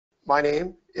My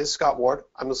name is Scott Ward.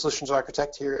 I'm the Solutions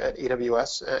Architect here at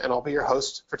AWS, and I'll be your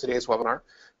host for today's webinar,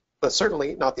 but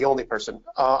certainly not the only person.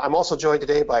 I'm also joined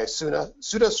today by Sudha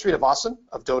Srinivasan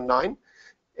of Dome9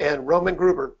 and Roman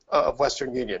Gruber of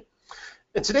Western Union.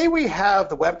 And today we have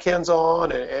the webcams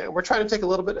on, and we're trying to take a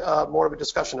little bit more of a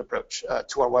discussion approach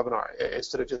to our webinar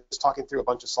instead of just talking through a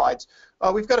bunch of slides.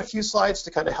 We've got a few slides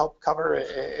to kind of help cover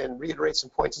and reiterate some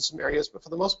points in some areas, but for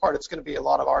the most part, it's going to be a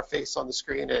lot of our face on the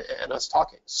screen and us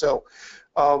talking. So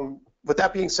with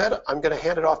that being said, I'm going to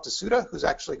hand it off to Sudha, who's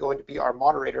actually going to be our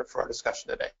moderator for our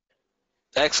discussion today.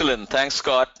 Excellent. Thanks,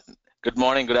 Scott. Good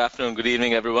morning, good afternoon, good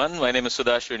evening, everyone. My name is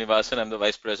Sudha Srinivasan. I'm the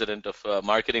Vice President of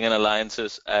Marketing and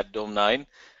Alliances at Dome9.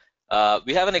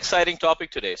 We have an exciting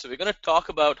topic today. So we're going to talk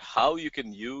about how you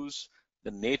can use the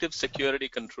native security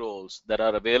controls that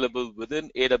are available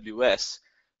within AWS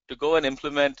to go and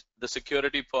implement the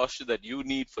security posture that you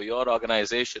need for your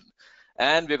organization.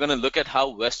 And we're going to look at how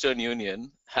Western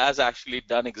Union has actually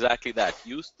done exactly that,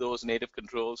 used those native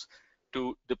controls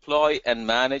to deploy and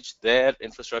manage their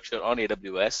infrastructure on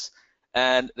AWS.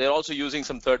 And they're also using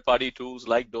some third-party tools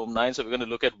like Dome9. So we're going to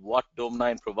look at what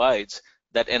Dome9 provides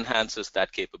that enhances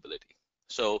that capability.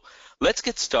 So let's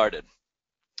get started.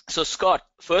 So Scott,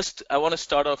 first I want to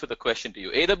start off with a question to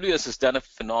you. AWS has done a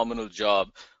phenomenal job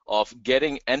of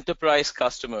getting enterprise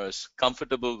customers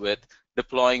comfortable with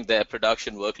deploying their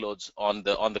production workloads on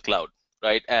the cloud,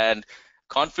 right? And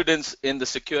confidence in the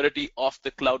security of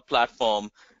the cloud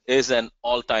platform is an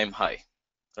all-time high.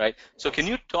 Right. So can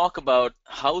you talk about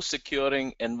how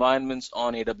securing environments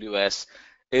on AWS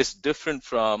is different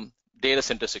from data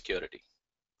center security?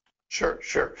 Sure.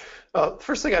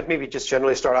 First thing I'd maybe just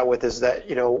generally start out with is that,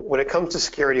 when it comes to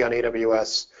security on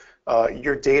AWS,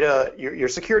 your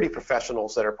security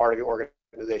professionals that are part of your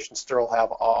organization still have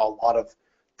a lot of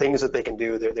things that they can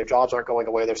do. Their jobs aren't going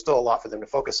away. There's still a lot for them to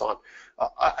focus on.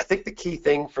 I think the key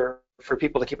thing for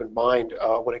people to keep in mind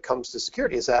when it comes to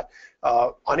security is that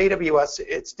on AWS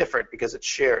it's different because it's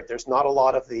shared. There's not a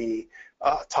lot of the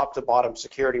top to bottom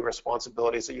security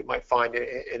responsibilities that you might find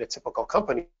in a typical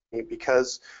company,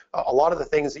 because a lot of the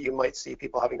things that you might see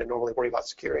people having to normally worry about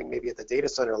securing maybe at the data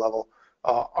center level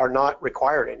are not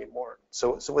required anymore.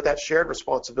 So with that shared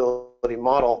responsibility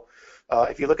model,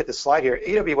 if you look at the slide here,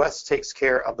 AWS takes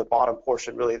care of the bottom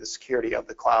portion, really the security of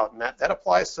the cloud, and that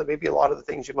applies to maybe a lot of the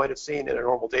things you might have seen in a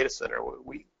normal data center.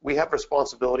 We have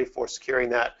responsibility for securing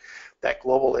that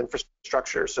global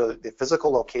infrastructure, so the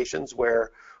physical locations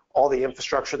where all the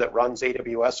infrastructure that runs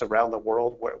AWS around the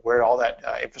world, where all that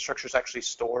infrastructure is actually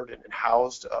stored and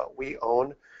housed, we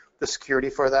own the security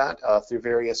for that through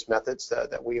various methods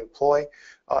that we employ.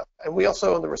 And we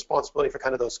also own the responsibility for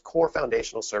kind of those core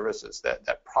foundational services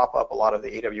that prop up a lot of the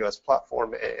AWS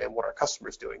platform and what our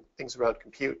customers are doing, things around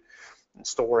compute and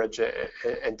storage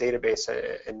and database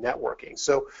and networking.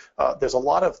 So there's a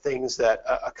lot of things that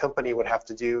a company would have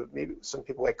to do, maybe some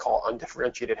people might call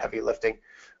undifferentiated heavy lifting,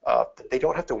 that they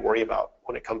don't have to worry about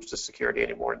when it comes to security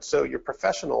anymore. And so your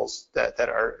professionals that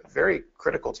are very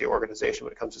critical to your organization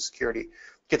when it comes to security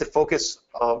get to focus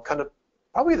on kind of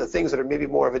probably the things that are maybe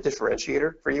more of a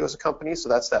differentiator for you as a company. So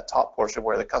that's that top portion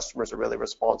where the customers are really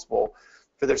responsible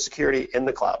for their security in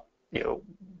the cloud.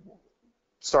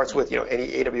 Starts with any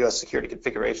AWS security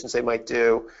configurations they might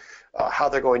do, how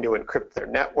they're going to encrypt their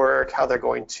network, how they're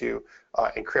going to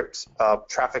encrypt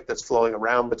traffic that's flowing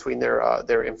around between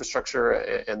their infrastructure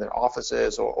and their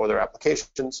offices or their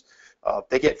applications.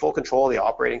 They get full control of the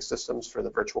operating systems for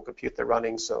the virtual compute they're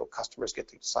running, so customers get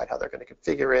to decide how they're going to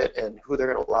configure it and who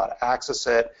they're going to allow to access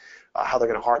it, how they're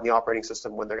going to harden the operating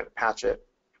system, when they're going to patch it,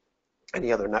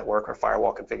 any other network or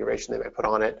firewall configuration they may put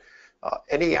on it.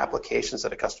 Any applications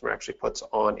that a customer actually puts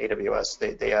on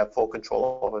AWS, they have full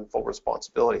control of and full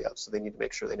responsibility of, so they need to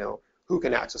make sure they know who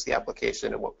can access the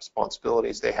application and what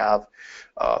responsibilities they have.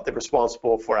 They're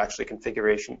responsible for actually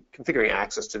configuring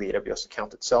access to the AWS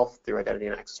account itself through identity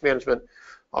and access management.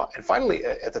 And finally,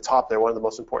 at the top there, one of the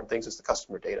most important things is the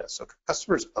customer data. So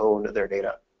customers own their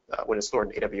data. When it's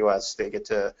stored in AWS, they get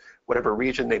to whatever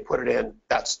region they put it in,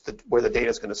 that's where the data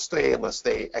is going to stay unless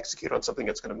they execute on something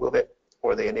that's going to move it,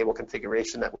 or they enable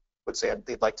configuration that would say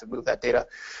they'd like to move that data.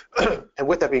 And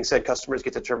with that being said, customers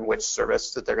get to determine which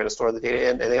service that they're going to store the data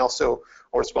in, and they also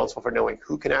are responsible for knowing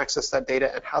who can access that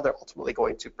data and how they're ultimately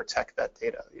going to protect that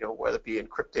data, whether it be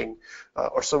encrypting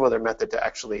or some other method to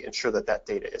actually ensure that that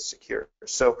data is secure.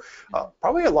 So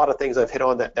probably a lot of things I've hit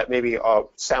on that maybe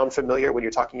sound familiar when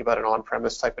you're talking about an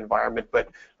on-premise type environment, but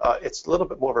it's a little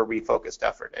bit more of a refocused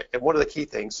effort. And one of the key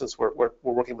things, since we're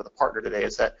working with a partner today,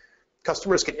 is that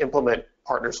customers can implement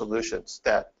partner solutions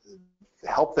that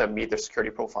help them meet their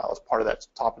security profile as part of that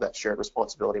top of that shared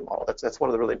responsibility model. That's one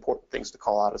of the really important things to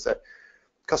call out, is that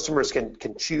customers can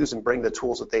choose and bring the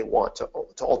tools that they want to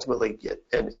ultimately get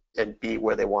and be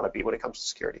where they want to be when it comes to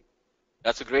security.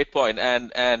 That's a great point,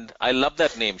 and I love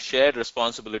that name, shared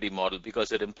responsibility model,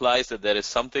 because it implies that there is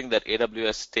something that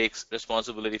AWS takes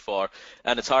responsibility for,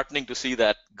 and it's heartening to see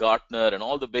that Gartner and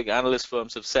all the big analyst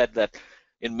firms have said that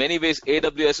in many ways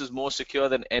AWS is more secure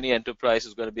than any enterprise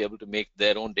is going to be able to make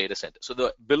their own data center.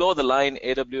 So below the line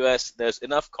AWS, there's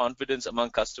enough confidence among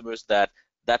customers that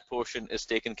that portion is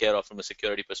taken care of from a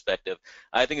security perspective.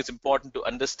 I think it's important to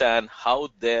understand how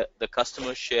the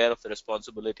customer's share of the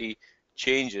responsibility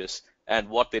changes and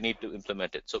what they need to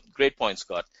implement it. So great point,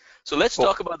 Scott. So let's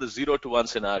talk about the 0 to 1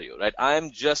 scenario, right?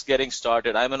 I'm just getting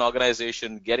started. I'm an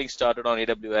organization getting started on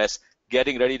AWS,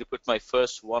 getting ready to put my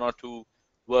first 1 or 2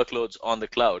 workloads on the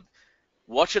cloud.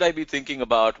 What should I be thinking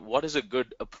about? What is a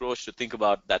good approach to think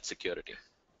about that security?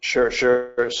 Sure.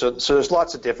 So there's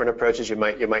lots of different approaches you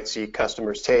might see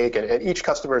customers take, and each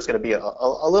customer is going to be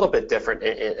a little bit different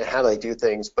in how they do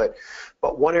things. But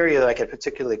one area that I can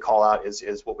particularly call out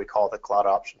is what we call the cloud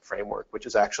option framework, which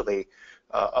is actually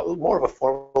more of a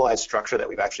formalized structure that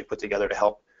we've actually put together to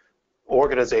help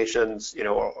organizations,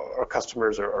 or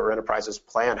customers or enterprises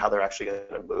plan how they're actually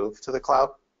going to move to the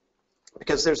cloud.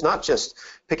 Because there's not just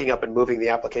picking up and moving the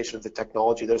application of the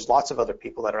technology. There's lots of other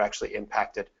people that are actually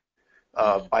impacted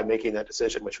by making that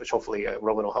decision, which hopefully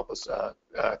Roman will help us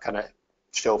kind of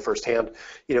show firsthand.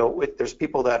 There's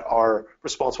people that are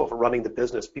responsible for running the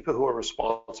business, people who are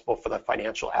responsible for the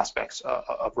financial aspects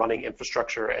of running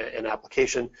infrastructure and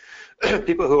application,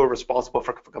 people who are responsible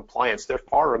for compliance. They're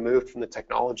far removed from the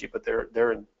technology, but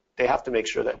they have to make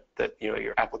sure that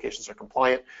your applications are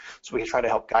compliant. So we can try to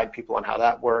help guide people on how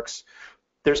that works.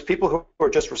 There's people who are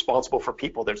just responsible for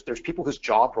people. There's people whose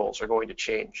job roles are going to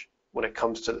change when it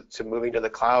comes to moving to the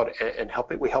cloud, and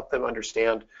we help them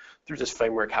understand through this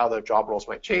framework how their job roles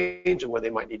might change and where they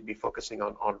might need to be focusing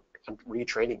on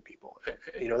retraining people.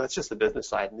 That's just the business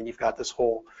side, and then you've got this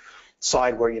whole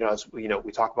side where as we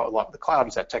talk about a lot of the cloud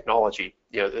is that technology.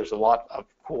 There's a lot of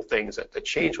cool things that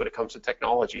change when it comes to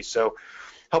technology. So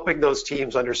helping those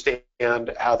teams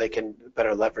understand how they can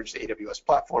better leverage the AWS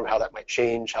platform, how that might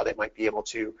change, how they might be able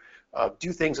to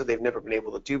do things that they've never been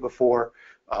able to do before.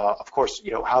 Of course,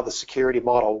 how the security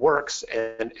model works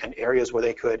and areas where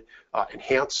they could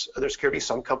enhance their security.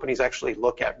 Some companies actually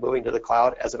look at moving to the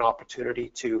cloud as an opportunity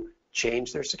to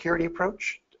change their security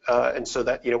approach. And so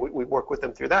that, we work with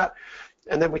them through that.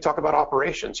 And then we talk about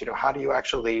operations. How do you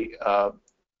actually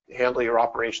handle your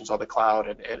operations on the cloud,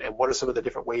 and what are some of the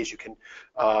different ways you can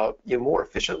more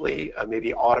efficiently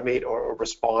maybe automate or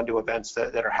respond to events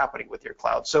that are happening with your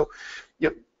cloud. So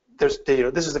this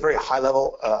is a very high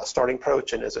level starting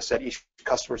approach, and as I said, each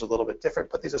customer is a little bit different,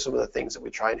 but these are some of the things that we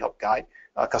try and help guide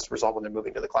customers on when they're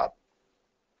moving to the cloud.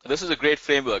 This is a great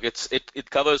framework. It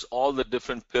covers all the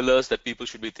different pillars that people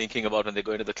should be thinking about when they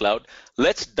go into the cloud.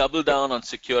 Let's double down on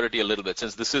security a little bit,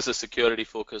 since this is a security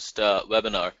focused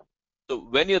webinar. So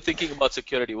when you're thinking about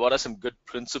security, what are some good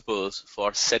principles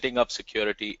for setting up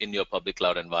security in your public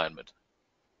cloud environment?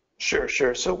 Sure.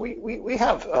 So we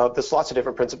have there's lots of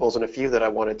different principles, and a few that I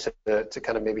wanted to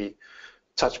kind of maybe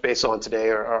touch base on today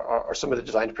are some of the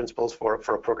design principles for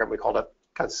a program we called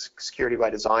kind of security by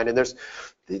design. And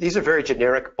these are very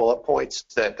generic bullet points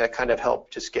that kind of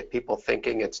help just get people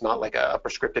thinking. It's not like a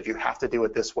prescriptive, you have to do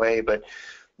it this way, but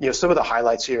some of the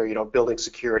highlights here, building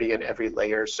security in every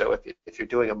layer. So if you're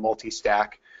doing a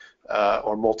multi-stack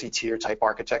or multi-tier type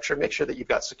architecture, make sure that you've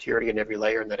got security in every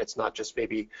layer and that it's not just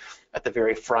maybe at the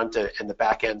very front and the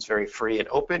back end's very free and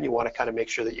open. You want to kind of make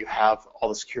sure that you have all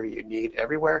the security you need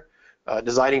everywhere.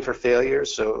 Designing for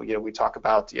failures. So, we talk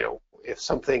about, if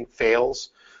something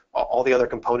fails, all the other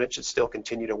components should still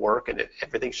continue to work, and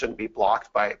everything shouldn't be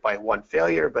blocked by one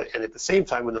failure. And at the same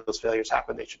time, when those failures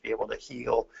happen, they should be able to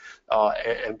heal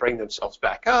and bring themselves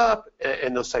back up,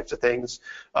 and those types of things.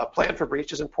 Plan for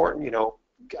breach is important.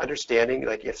 Understanding,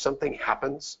 like, if something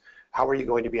happens, how are you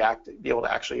going to be able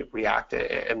to actually react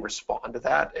and respond to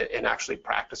that, and actually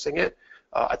practicing it,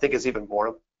 I think is even more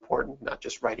important. Not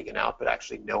just writing it out, but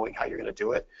actually knowing how you're going to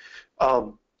do it.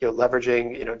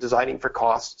 Leveraging, designing for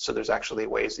cost. So there's actually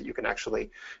ways that you can actually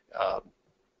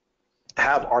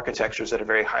have architectures that are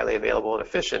very highly available and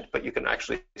efficient, but you can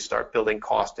actually start building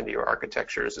cost into your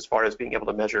architectures as far as being able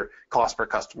to measure cost per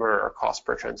customer or cost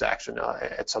per transaction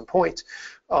at some point,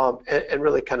 and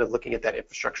really kind of looking at that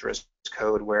infrastructure as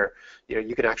code where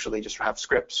you can actually just have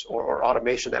scripts or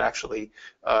automation that actually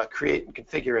create and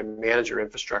configure and manage your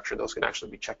infrastructure. Those can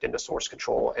actually be checked into source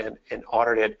control and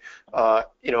audited,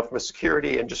 from a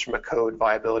security and just from a code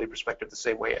viability perspective, the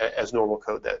same way as normal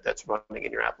code that's running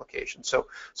in your application. So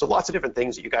lots of different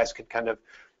things that you guys can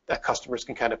that customers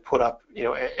can kind of put up,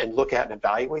 and look at and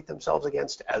evaluate themselves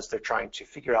against as they're trying to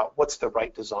figure out what's the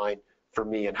right design for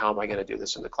me and how am I going to do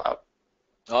this in the cloud.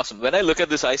 Awesome. When I look at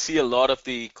this, I see a lot of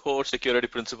the core security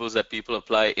principles that people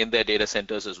apply in their data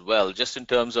centers as well, just in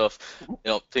terms of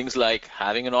things like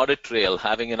having an audit trail,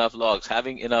 having enough logs,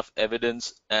 having enough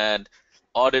evidence and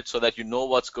audit so that you know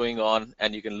what's going on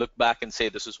and you can look back and say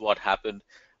this is what happened.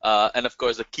 And of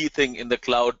course, the key thing in the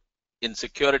cloud in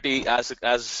security,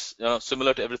 as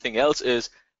similar to everything else, is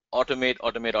automate,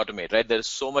 automate, automate, right? There is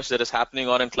so much that is happening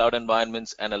on in cloud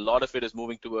environments, and a lot of it is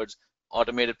moving towards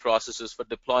automated processes for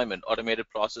deployment, automated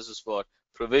processes for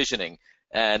provisioning.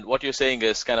 And what you're saying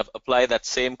is kind of apply that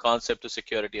same concept to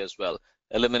security as well.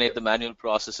 Eliminate the manual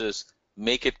processes,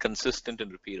 make it consistent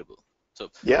and repeatable. So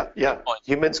yeah.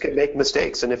 Humans can make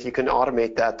mistakes, and if you can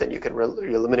automate that, then you can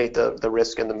eliminate the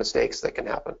risk and the mistakes that can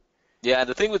happen. Yeah, and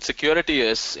the thing with security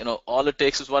is, all it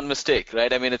takes is one mistake,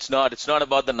 right? I mean, it's not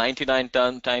about the 99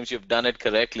 times you've done it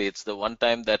correctly. It's the one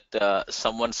time that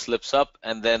someone slips up,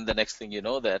 and then the next thing you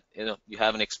know that, you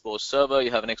have an exposed server,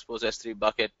 you have an exposed S3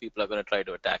 bucket, people are going to try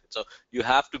to attack it. So you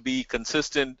have to be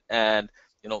consistent and,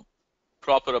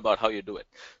 proper about how you do it.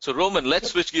 So Roman,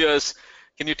 let's switch gears.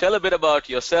 Can you tell a bit about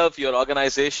yourself, your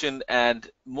organization, and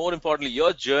more importantly,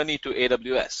 your journey to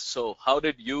AWS? So how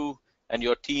did you and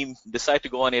your team decide to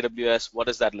go on AWS? What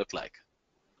does that look like?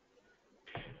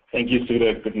 Thank you,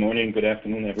 Sudha. Good morning, good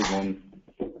afternoon, everyone.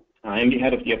 I'm the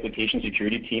head of the application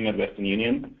security team at Western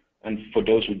Union. And for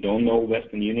those who don't know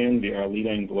Western Union, we are a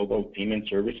leader in global payment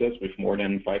services with more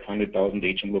than 500,000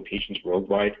 agent locations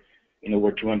worldwide in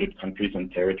over 200 countries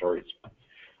and territories.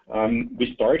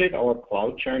 We started our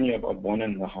cloud journey about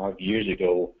 1.5 years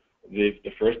ago with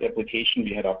the first application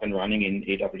we had up and running in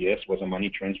AWS was a money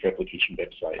transfer application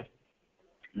website.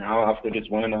 Now, after this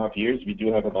 1.5 years, we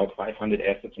do have about 500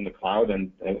 assets in the cloud,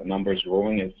 and the number is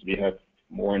growing as we have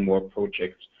more and more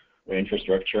projects where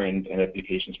infrastructure and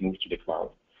applications move to the cloud.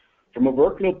 From a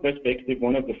workload perspective,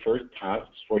 one of the first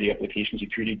tasks for the application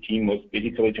security team was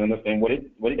basically to understand what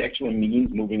it actually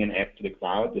means moving an app to the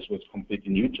cloud. This was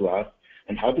completely new to us,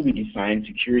 and how do we design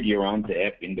security around the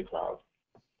app in the cloud?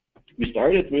 We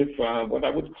started with what I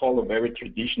would call a very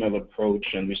traditional approach,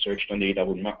 and we searched on the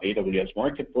AWS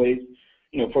marketplace.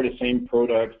 For the same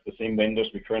products, the same vendors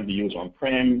we currently use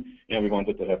on-prem, we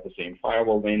wanted to have the same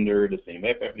firewall vendor, the same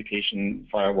web application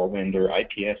firewall vendor,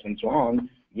 IPS, and so on,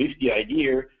 with the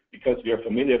idea, because we are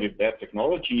familiar with that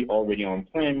technology already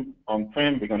on-prem,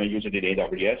 we're going to use it in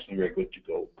AWS, and we're good to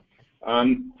go.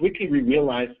 Quickly, we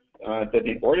realized that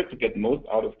in order to get most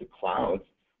out of the cloud,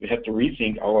 we had to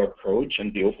rethink our approach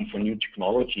and be open for new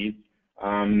technologies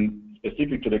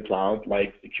specific to the cloud,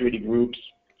 like security groups,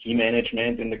 key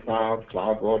management in the cloud,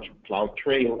 CloudWatch,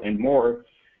 CloudTrail, and more.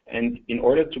 And in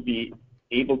order to be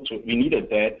able to, we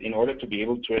needed that in order to be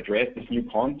able to address these new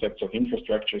concepts of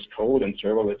infrastructure as code and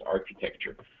serverless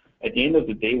architecture. At the end of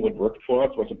the day, what worked for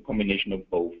us was a combination of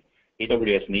both.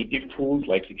 AWS native tools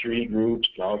like security groups,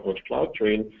 CloudWatch,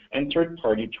 CloudTrail, and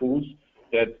third-party tools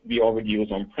that we already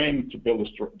use on-prem to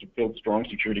build strong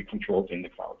security controls in the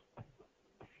cloud.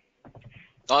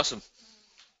 Awesome.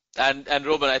 And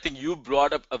Roman, I think you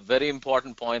brought up a very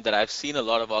important point that I've seen a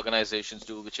lot of organizations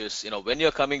do, which is, when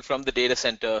you're coming from the data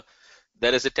center,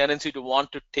 there is a tendency to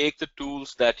want to take the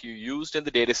tools that you used in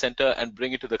the data center and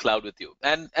bring it to the cloud with you.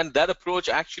 And that approach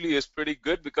actually is pretty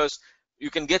good because you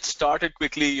can get started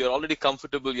quickly. You're already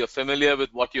comfortable. You're familiar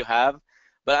with what you have.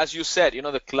 But as you said,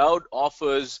 the cloud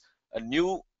offers a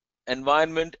new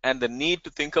environment and the need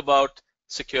to think about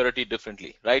security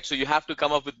differently, right? So you have to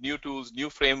come up with new tools, new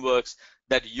frameworks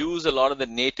that use a lot of the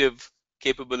native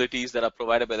capabilities that are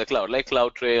provided by the cloud, like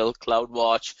CloudTrail,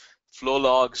 CloudWatch, flow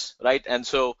logs, right? And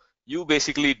so you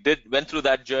basically went through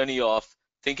that journey of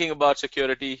thinking about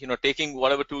security, taking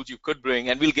whatever tools you could bring,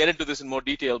 and we'll get into this in more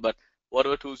detail, but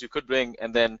whatever tools you could bring,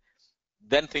 and then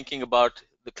thinking about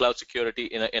the cloud security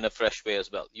in a fresh way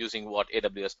as well, using what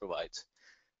AWS provides.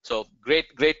 So great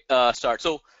start.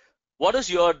 So what is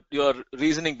your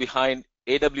reasoning behind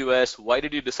AWS? Why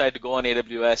did you decide to go on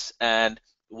AWS, and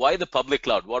why the public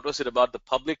cloud? What was it about the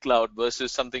public cloud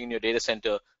versus something in your data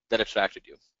center that attracted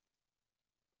you?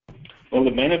 Well,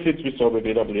 the benefits we saw with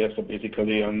AWS are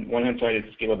basically, on one hand side,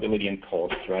 it's scalability and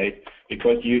cost, right?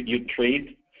 Because you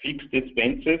trade fixed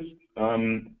expenses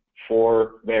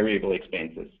for variable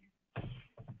expenses.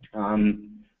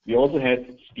 We also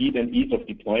had speed and ease of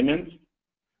deployment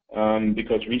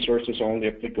because resources are only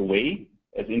a click away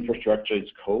as infrastructure is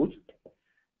code.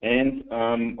 And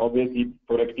obviously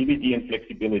productivity and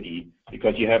flexibility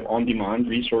because you have on-demand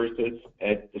resources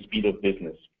at the speed of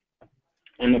business.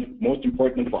 And the most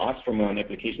important for us from an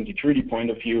application security point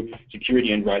of view,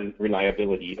 security and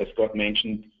reliability. As Scott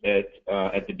mentioned at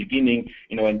the beginning,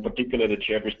 in particular the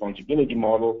shared responsibility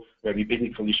model, where we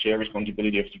basically share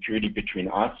responsibility of security between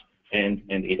us and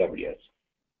AWS.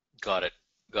 Got it.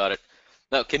 Got it.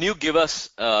 Now, can you give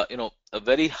us, a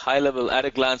very high-level,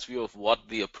 at-a-glance view of what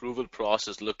the approval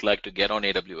process looked like to get on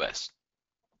AWS?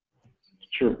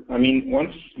 Sure. I mean,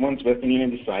 once Western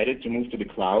Union decided to move to the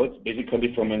cloud,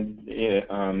 basically from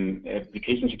an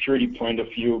application security point of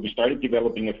view, we started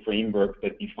developing a framework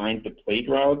that defined the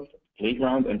playground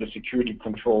and the security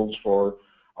controls for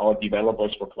our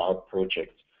developers for cloud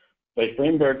projects. By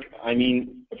framework, I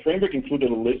mean a framework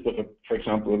included a list of, for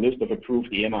example, a list of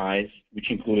approved AMIs, which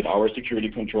included our security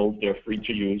controls. They're free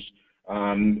to use.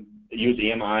 Use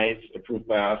AMIs approved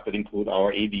by us that include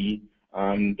our AV.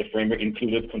 The framework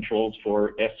included controls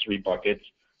for S3 buckets,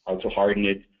 how to harden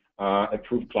it,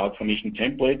 approved cloud formation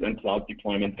templates, and cloud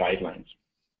deployment guidelines.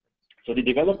 So the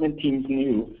development teams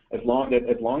knew as long as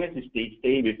they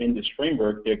stay within this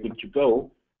framework, they're good to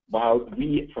go. While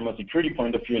we, from a security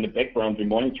point of view in the background, we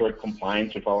monitored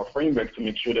compliance with our framework to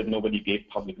make sure that nobody gave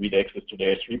public read access to the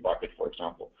S3 bucket, for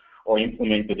example, or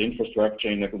implemented infrastructure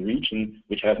in a region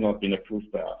which has not been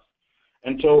approved by us.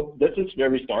 And so this is where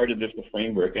we started with the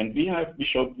framework, and we have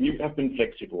been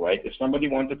flexible, right? If somebody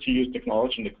wanted to use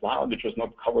technology in the cloud, which was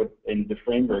not covered in the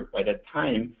framework by that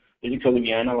time, basically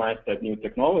we analyzed that new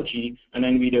technology, and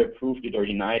then we either approved it or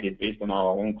denied it based on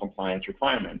our own compliance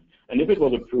requirements. And if it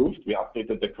was approved, we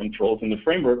updated the controls in the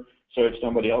framework. So if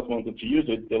somebody else wanted to use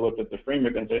it, they looked at the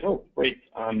framework and said, "Oh, great,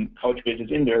 Couchbase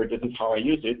is in there. This is how I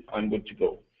use it. I'm good to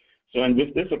go." So, and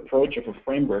with this approach of a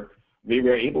framework, we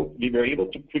were able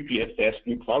to quickly assess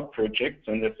new cloud projects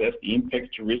and assess the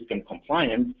impact to risk and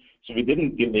compliance. So we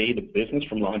didn't delay the business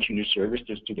from launching new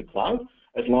services to the cloud,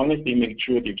 as long as they make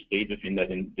sure they've stayed within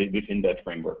that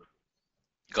framework.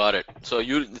 Got it. So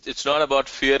it's not about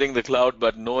fearing the cloud,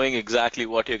 but knowing exactly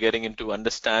what you're getting into,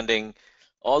 understanding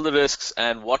all the risks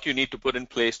and what you need to put in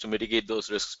place to mitigate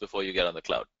those risks before you get on the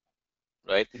cloud,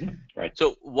 right? Mm-hmm. Right.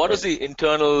 So what is the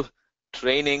internal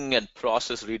training and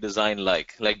process redesign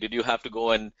like? Like, did you have to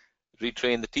go and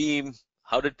retrain the team?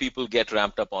 How did people get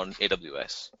ramped up on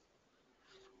AWS?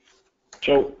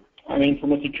 So, I mean,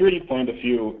 from a security point of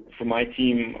view, for my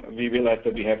team, we realized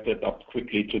that we have to adapt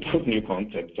quickly to those new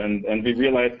concepts, and we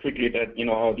realized quickly that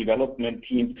our development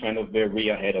teams kind of were way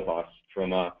ahead of us from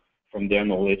their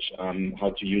knowledge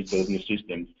how to use those new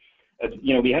systems. As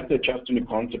we have to adjust to new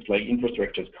concepts like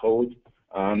infrastructure as code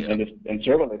and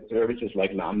serverless services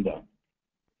like Lambda.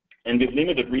 And with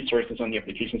limited resources on the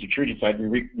application security side,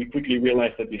 we quickly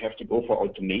realized that we have to go for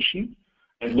automation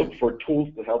and look for tools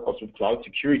to help us with cloud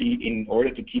security in order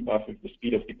to keep up with the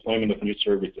speed of deployment of new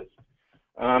services.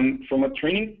 From a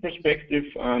training perspective,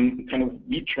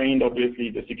 we trained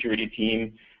obviously the security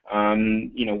team.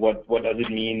 What does it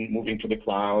mean moving to the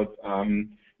cloud?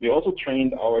 We also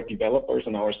trained our developers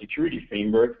on our security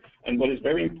framework. And what is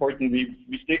very important,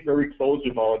 we stayed very close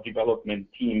with our development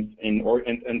teams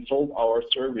and sold our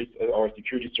service, our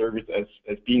security service,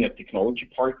 as being a technology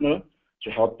partner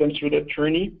to help them through that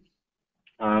journey.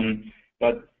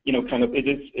 But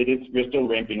we're still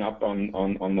ramping up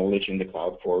on knowledge in the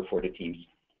cloud for the teams.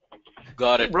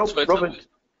 Got it. Robin,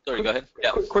 sorry, go ahead.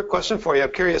 Yeah. Quick question for you.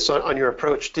 I'm curious on your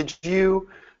approach. Did you,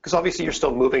 because obviously you're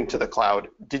still moving to the cloud,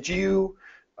 did you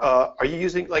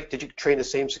did you train the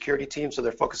same security team so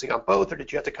they're focusing on both, or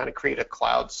did you have to kind of create a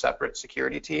cloud separate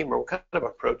security team, or what kind of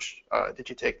approach did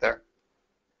you take there?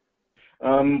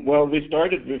 Well, we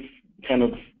started with kind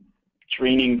of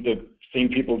training the same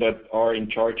people that are in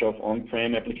charge of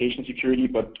on-prem application security,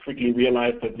 but quickly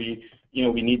realized that we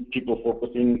need people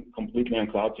focusing completely on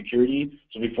cloud security.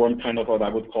 So we formed kind of what I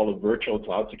would call a virtual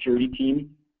cloud security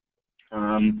team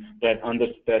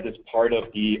that is part of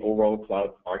the overall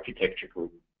cloud architecture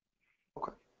group.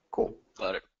 Okay, cool.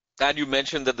 Got it. And you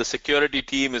mentioned that the security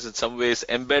team is in some ways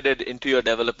embedded into your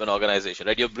development organization,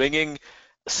 right? You're bringing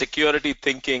security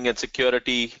thinking and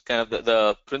security kind of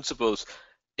the principles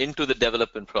into the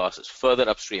development process further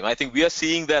upstream. I think we are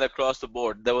seeing that across the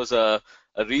board. There was a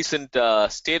recent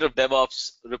State of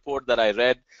DevOps report that I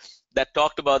read, that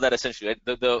talked about that essentially, right?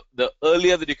 The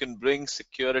earlier that you can bring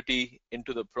security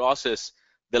into the process,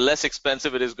 the less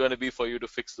expensive it is going to be for you to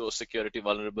fix those security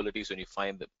vulnerabilities when you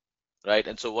find them, right?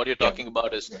 And so what you're talking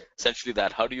about is essentially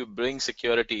that. How do you bring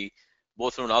security,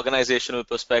 both from an organizational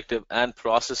perspective and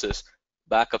processes,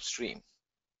 back upstream,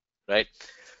 right?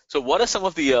 So what are some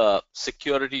of the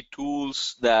security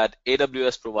tools that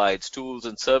AWS provides, tools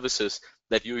and services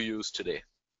that you use today?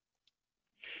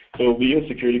 So we use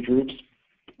security groups.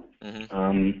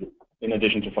 In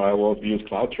addition to firewalls, we use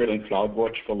CloudTrail and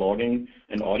CloudWatch for logging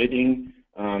and auditing.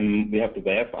 We have the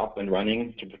web up and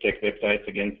running to protect websites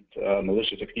against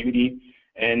malicious activity.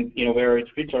 And where it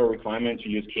fits our requirements,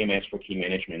 we use KMS for key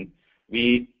management.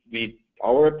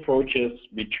 Our approach is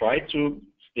we try to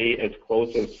stay as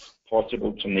close as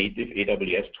possible to native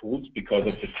AWS tools because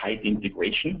of the tight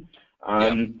integration.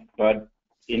 But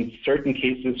in certain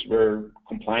cases where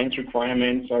compliance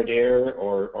requirements are there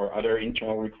or other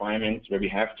internal requirements where we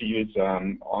have to use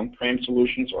on-prem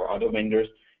solutions or other vendors,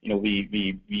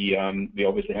 we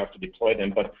obviously have to deploy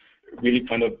them. But really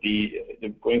kind of the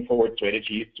going forward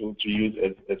strategy is to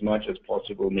use as much as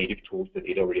possible native tools that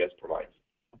AWS provides.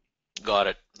 Got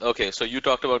it. Okay, so you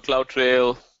talked about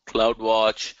CloudTrail,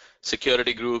 CloudWatch,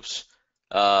 security groups,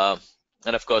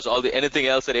 and of course, anything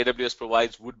else that AWS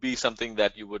provides would be something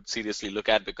that you would seriously look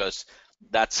at because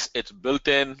it's built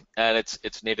in and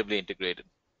it's natively integrated,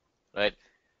 right?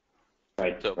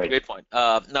 Right. So great point.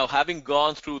 Now, having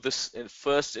gone through this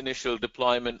first initial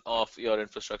deployment of your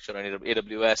infrastructure on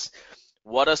AWS,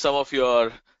 what are some of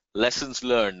your lessons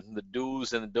learned, the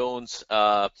do's and the don'ts,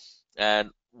 and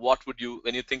what would you,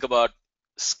 when you think about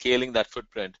scaling that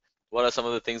footprint, what are some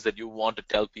of the things that you want to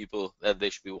tell people that they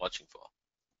should be watching for?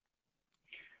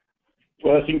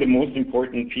 Well, I think the most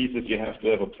important piece is you have to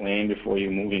have a plan before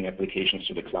you're moving applications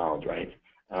to the cloud, right?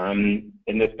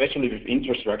 And especially with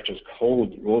infrastructure as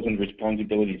code, roles and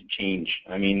responsibilities change.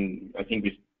 I mean, I think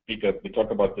we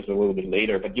talk about this a little bit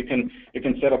later, but you can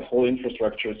set up whole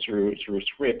infrastructure through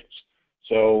scripts.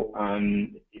 So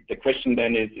the question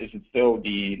then is it still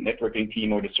the networking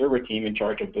team or the server team in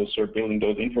charge of building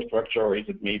those infrastructure, or is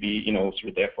it maybe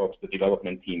through DevOps, the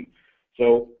development team?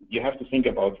 So you have to think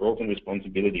about roles and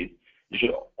responsibilities. You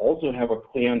should also have a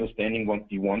clear understanding what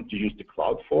you want to use the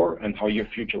cloud for and how your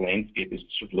future landscape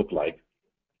should look like.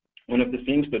 One of the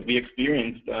things that we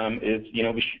experienced is,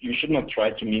 you should not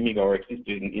try to mimic our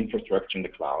existing infrastructure in the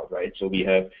cloud, right? So we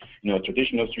have, a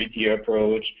traditional 3-tier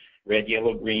approach, red,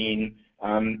 yellow, green.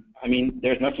 I mean,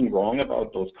 there's nothing wrong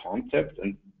about those concepts,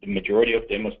 and the majority of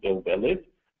them are still valid.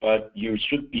 But you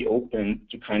should be open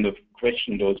to kind of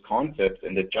question those concepts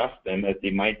and adjust them, as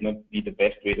they might not be the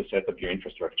best way to set up your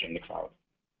infrastructure in the cloud.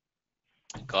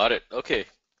 Got it. Okay.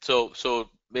 So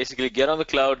basically get on the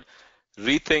cloud,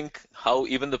 rethink how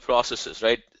even the processes,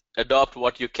 right? Adopt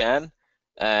what you can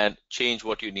and change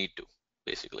what you need to,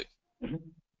 basically.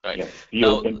 Right. Yeah, be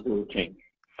open to change.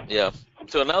 Yeah.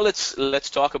 So now let's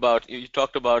talk about, you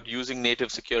talked about using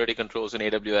native security controls in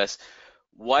AWS.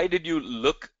 Why did you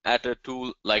look at a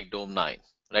tool like Dome9,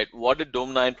 right? What did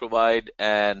Dome9 provide?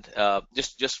 And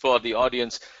just for the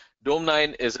audience,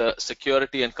 Dome9 is a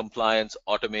security and compliance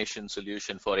automation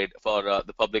solution for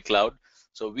the public cloud.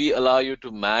 So we allow you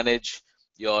to manage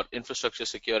your infrastructure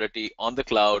security on the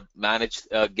cloud,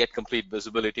 get complete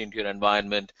visibility into your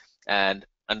environment, and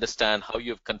understand how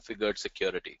you've configured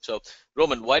security. So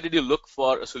Roman, why did you look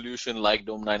for a solution like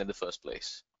Dome9 in the first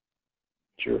place?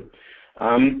 Sure.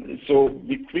 So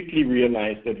we quickly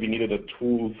realized that we needed a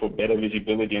tool for better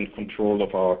visibility and control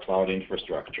of our cloud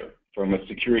infrastructure from a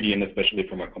security and especially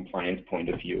from a compliance point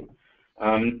of view.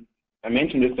 I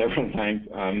mentioned this several times.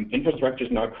 Infrastructure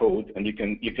is not code, and you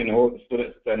can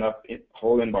stand up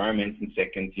whole environments in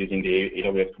seconds using the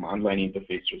AWS command line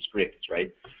interface or scripts,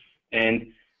 right?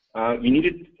 And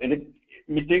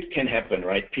mistakes can happen,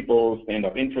 right? People stand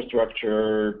up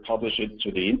infrastructure, publish it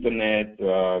to the internet,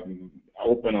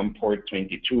 open on port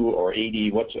 22 or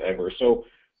 80, whatsoever. So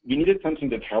we needed something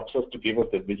that helps us to give us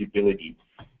that visibility.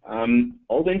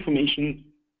 All the information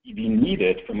we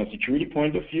needed from a security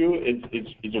point of view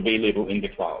is available in the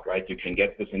cloud, right? You can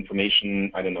get this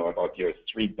information, I don't know, about your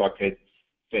 3 bucket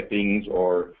settings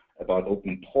or about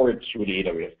open ports through the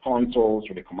AWS console,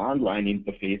 through the command line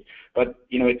interface, but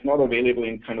it's not available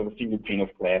in kind of a single pane of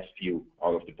glass view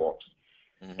out of the box.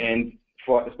 And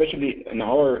especially in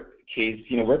our case,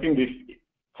 working with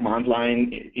command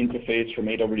line interface from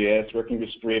AWS, working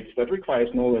with scripts, that requires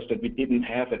knowledge that we didn't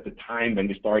have at the time when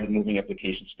we started moving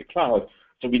applications to the cloud.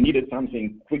 So we needed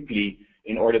something quickly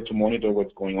in order to monitor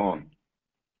what's going on.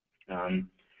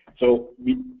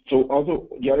 So also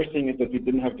the other thing is that we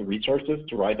didn't have the resources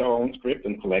to write our own script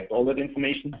and collect all that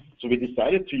information. So we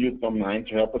decided to use Dome9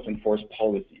 to help us enforce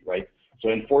policy, right? So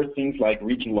enforce things like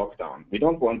region lockdown. We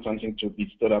don't want something to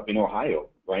be stood up in Ohio,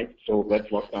 right? So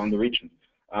let's lock down the region.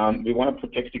 We want to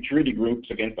protect security groups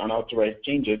against unauthorized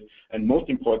changes, and most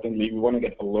importantly, we want to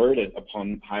get alerted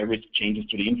upon high-risk changes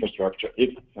to the infrastructure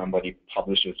if somebody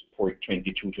publishes port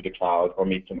 22 to the cloud or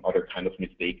made some other kind of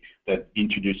mistake that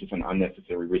introduces an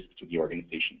unnecessary risk to the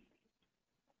organization.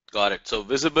 Got it. So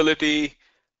visibility,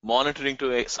 monitoring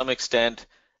to some extent,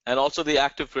 and also the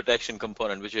active protection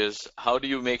component, which is how do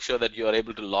you make sure that you are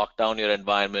able to lock down your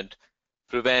environment,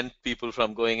 prevent people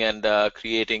from going and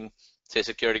creating, say,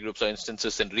 security groups or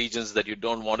instances in regions that you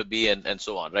don't want to be in, and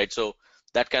so on, right? So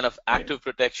that kind of active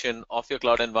protection of your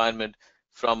cloud environment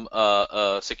from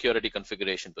a security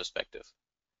configuration perspective.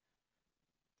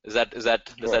 Does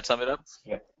that sum it up?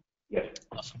 Yeah. Yes.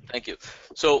 Awesome. Thank you.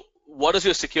 So what does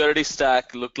your security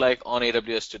stack look like on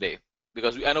AWS today?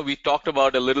 Because I know we talked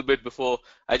about a little bit before.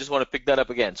 I just want to pick that up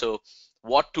again. So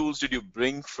what tools did you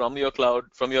bring from your cloud,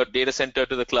 from your data center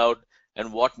to the cloud,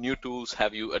 and what new tools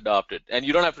have you adopted? And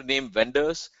you don't have to name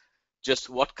vendors, just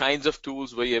what kinds of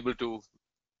tools were you able to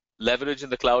leverage in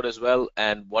the cloud as well,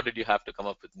 and what did you have to come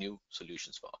up with new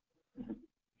solutions for?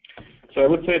 So I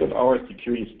would say that our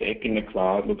security stack in the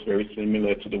cloud looks very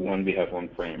similar to the one we have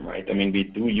on-prem, right? I mean, we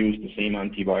do use the same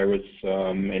antivirus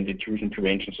and intrusion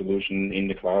prevention solution in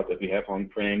the cloud that we have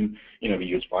on-prem. You know, we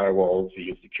use firewalls, we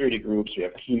use security groups, we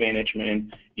have key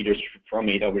management, either from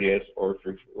AWS or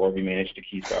we manage the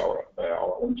keys by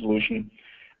our own solution.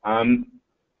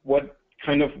 What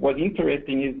kind of was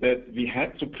interesting is that we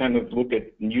had to kind of look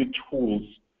at new tools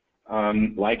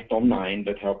like Dome9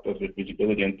 that helped us with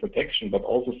visibility and protection, but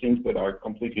also things that are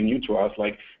completely new to us.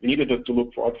 Like we needed to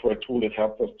look out for a tool that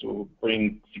helped us to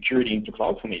bring security into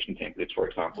CloudFormation templates, for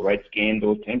example, right? Scan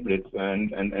those templates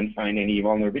and find any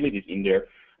vulnerabilities in there.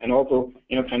 And also,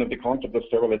 you know, kind of the concept of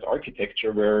serverless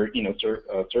architecture where, you know,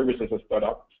 services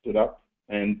are stood up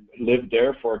and lived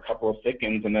there for a couple of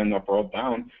seconds and then are brought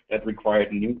down. That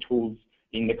required new tools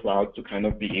in the cloud to kind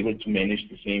of be able to manage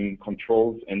the same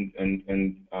controls and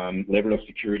level of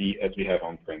security as we have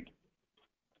on-prem.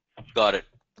 Got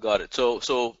it.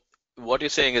 So what you're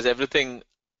saying is everything,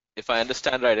 if I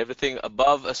understand right, everything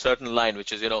above a certain line,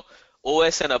 which is, you know,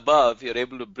 OS and above, you're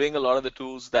able to bring a lot of the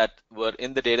tools that were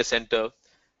in the data center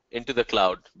into the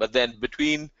cloud. But then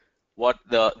between what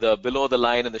the below the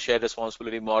line and the shared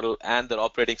responsibility model and the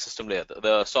operating system layer,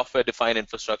 the software defined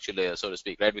infrastructure layer, so to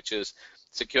speak, right, which is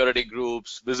security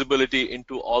groups, visibility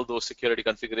into all those security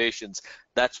configurations,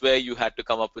 that's where you had to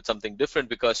come up with something different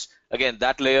because, again,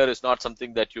 that layer is not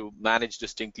something that you manage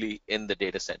distinctly in the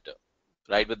data center,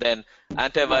 right? But then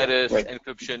antivirus,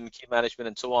 encryption, key management,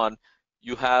 and so on,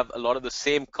 you have a lot of the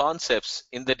same concepts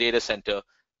in the data center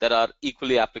that are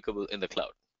equally applicable in the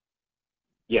cloud.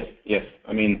 Yes.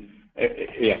 I mean,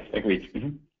 yes, agreed.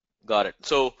 Mm-hmm. Got it.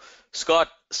 So, Scott,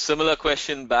 similar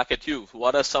question back at you.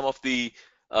 What are some of the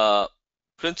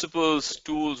principles,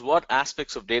 tools, what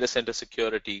aspects of data center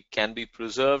security can be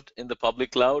preserved in the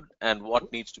public cloud and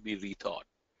what needs to be rethought?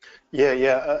 Yeah.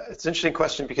 It's an interesting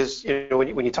question because, you know,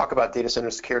 when you talk about data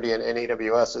center security and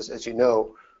AWS, as you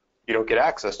know, you don't get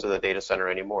access to the data center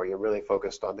anymore. You're really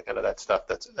focused on the kind of that stuff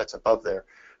that's above there.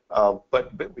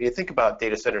 But when you think about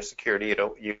data center security, you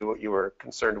know, you were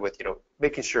concerned with, you know,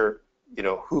 making sure, you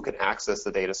know, who can access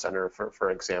the data center,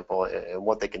 for example, and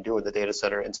what they can do in the data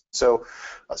center. And so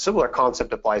a similar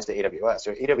concept applies to AWS.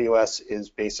 So AWS is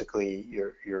basically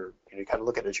you kind of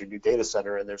look at it as your new data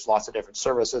center, and there's lots of different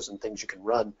services and things you can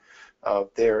run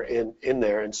there in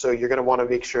there. And so you're going to want to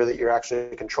make sure that you're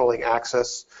actually controlling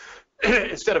access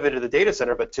instead of into the data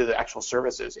center, but to the actual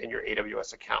services in your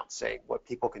AWS account, saying what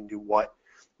people can do what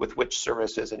with which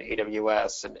services in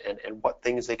AWS and what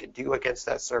things they can do against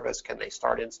that service. Can they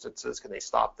start instances? Can they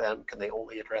stop them? Can they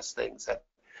only address things that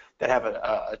have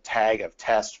a tag of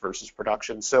test versus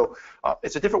production? So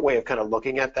it's a different way of kind of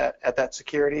looking at that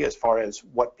security as far as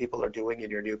what people are doing in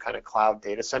your new kind of cloud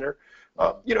data center.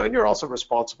 You know, and you're also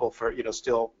responsible for, you know,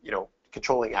 still, you know,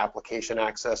 controlling application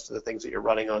access to the things that you're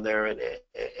running on there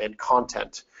and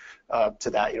content to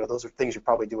that. You know, those are things you're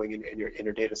probably doing in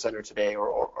your data center today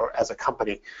or as a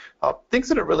company. Things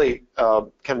that are really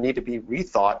kind of need to be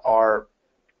rethought are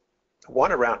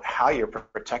one around how you're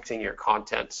protecting your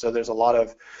content. So there's a lot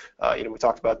of, you know, we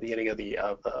talked about at the beginning of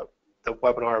the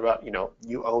webinar about, you know,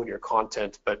 you own your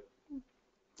content, but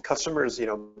customers,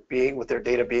 being with their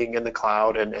data being in the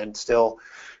cloud and still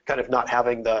kind of not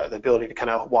having the ability to kind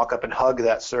of walk up and hug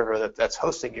that server that's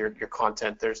hosting your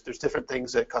content. There's different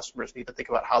things that customers need to think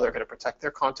about how they're going to protect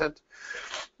their content.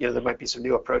 There might be some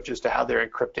new approaches to how they're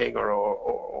encrypting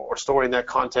or storing that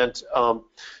content.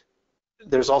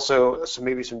 There's also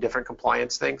maybe some different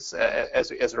compliance things,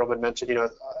 as Roman mentioned.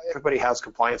 Everybody has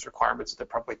compliance requirements that they're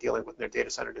probably dealing with in their data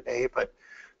center today, but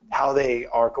how they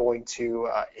are going to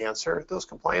answer those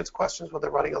compliance questions when they're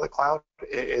running on the cloud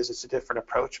it's a different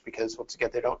approach, because once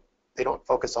again they don't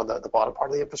focus on the bottom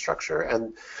part of the infrastructure,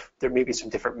 and there may be some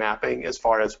different mapping as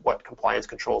far as what compliance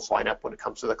controls line up when it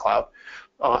comes to the cloud.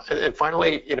 And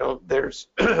finally, there's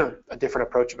a different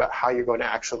approach about how you're going to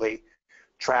actually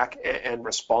track and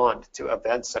respond to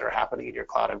events that are happening in your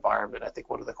cloud environment. I think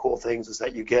one of the cool things is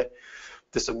that you get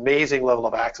this amazing level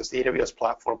of access. The AWS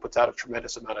platform puts out a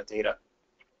tremendous amount of data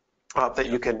that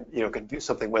you can do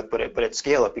something with, but at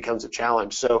scale it becomes a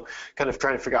challenge. So kind of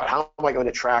trying to figure out how am I going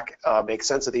to track, make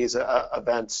sense of these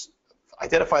events,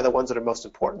 identify the ones that are most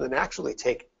important, and actually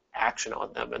take action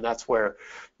on them. And that's where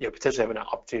potentially have an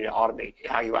opportunity to automate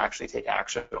how you actually take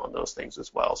action on those things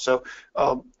as well. So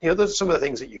those are some of the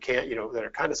things that you can't, that are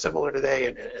kind of similar today,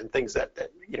 and things that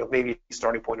maybe the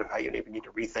starting point of how you maybe need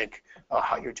to rethink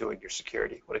how you're doing your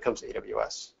security when it comes to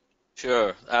AWS.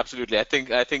 Sure, absolutely. I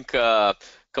think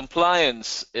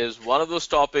compliance is one of those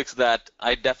topics that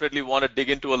I definitely want to dig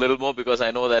into a little more, because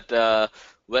I know that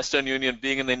Western Union,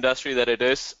 being in the industry that it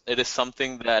is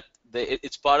something that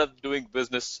it's part of doing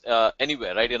business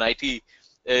anywhere, right? In IT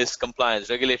is compliance,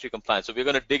 regulatory compliance. So we're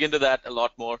going to dig into that a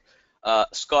lot more.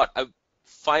 Scott, a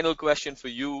final question for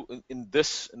you on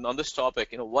this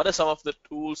topic. What are some of the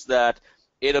tools that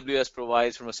AWS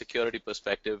provides from a security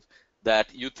perspective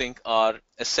that you think are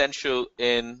essential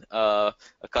in a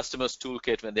customer's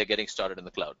toolkit when they're getting started in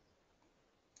the cloud?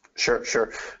 Sure. So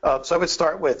I would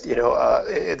start with,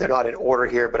 they're not in order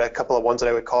here, but a couple of ones that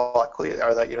I would call out clearly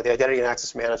are the identity and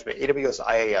access management, AWS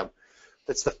IAM.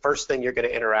 That's the first thing you're going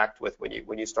to interact with when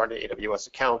you start an AWS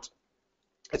account.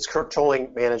 It's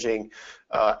controlling, managing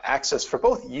access for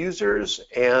both users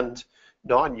and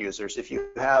non-users. If you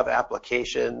have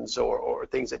applications or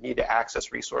things that need to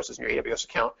access resources in your AWS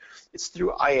account, it's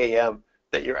through IAM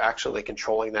that you're actually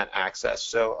controlling that access.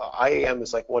 So IAM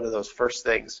is like one of those first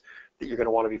things that you're going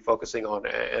to want to be focusing on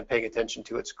and paying attention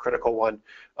to. It's a critical one.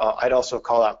 I'd also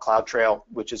call out CloudTrail,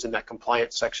 which is in that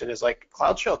compliance section. Is like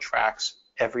CloudTrail tracks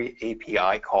every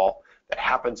API call that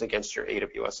happens against your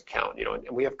AWS account.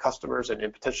 And we have customers, and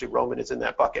potentially Roman is in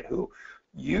that bucket, who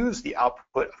use the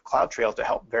output of CloudTrail to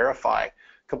help verify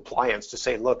compliance, to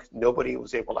say, look, nobody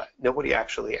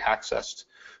actually accessed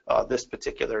this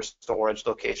particular storage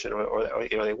location, or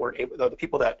they weren't able. The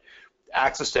people that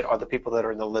accessed it are the people that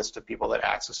are in the list of people that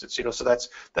accessed it. So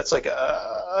that's like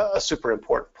a super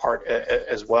important part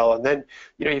as well. And then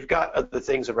you've got other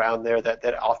things around there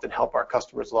that often help our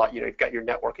customers a lot. You've got your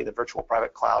networking, the virtual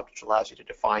private cloud, which allows you to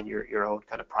define your own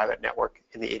kind of private network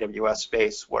in the AWS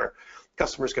space, where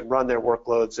customers can run their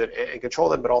workloads and control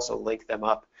them, but also link them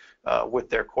up with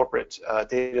their corporate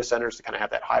data centers to kind of have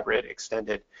that hybrid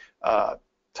extended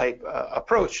type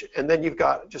approach. And then you've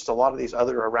got just a lot of these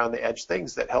other around the edge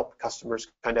things that help customers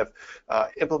kind of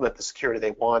implement the security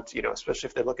they want, especially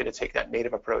if they're looking to take that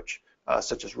native approach,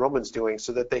 such as Roman's doing,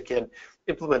 so that they can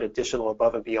implement additional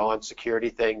above and beyond security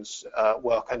things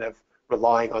while kind of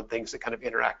relying on things that kind of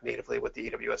interact natively with the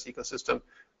AWS ecosystem,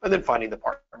 and then finding the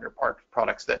partner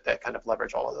products that kind of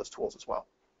leverage all of those tools as well.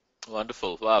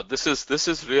 Wonderful. Wow, this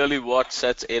is really what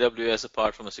sets AWS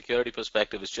apart from a security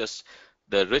perspective. It's just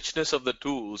the richness of the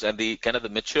tools and the kind of the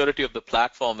maturity of the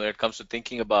platform when it comes to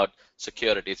thinking about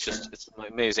security. It's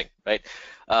amazing, right?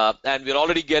 And we're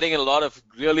already getting a lot of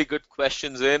really good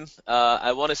questions in.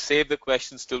 I want to save the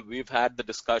questions till we've had the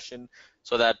discussion,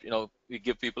 so that we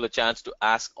give people a chance to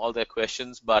ask all their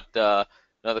questions. But the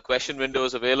question window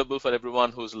is available for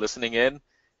everyone who's listening in.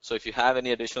 So if you have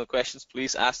any additional questions,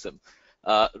 please ask them.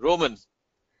 Roman,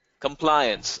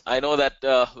 compliance. I know that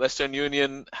Western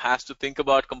Union has to think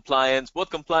about compliance, both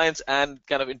compliance and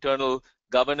kind of internal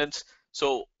governance.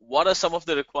 So what are some of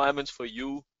the requirements for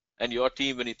you and your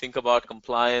team when you think about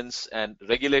compliance and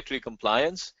regulatory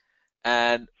compliance?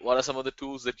 And what are some of the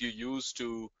tools that you use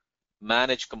to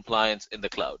manage compliance in the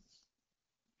cloud?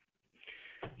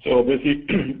 So obviously,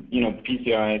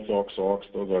 PCI, SOC,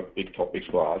 those are big topics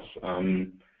for us.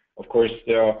 Of course,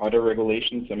 there are other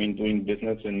regulations. I mean, doing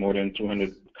business in more than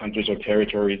 200 countries or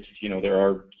territories, there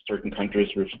are certain countries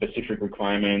with specific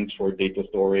requirements for data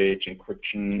storage,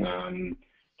 encryption,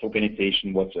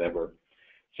 tokenization, whatsoever.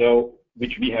 So,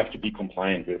 which we have to be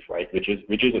compliant with, right? Which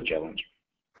is a challenge.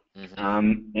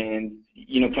 And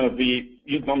kind of we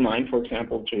use Dome9, for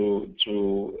example,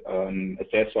 to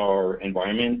assess our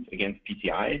environment against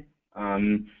PCI.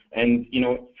 And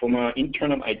from an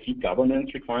internal IT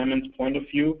governance requirements point of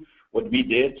view, what we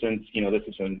did, since this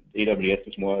is an AWS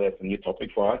is more or less a new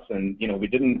topic for us, and we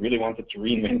didn't really want to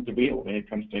reinvent the wheel when it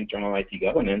comes to internal IT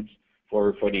governance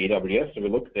for the AWS. So we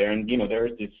looked there, and there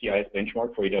is this CIS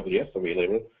benchmark for AWS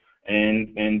available,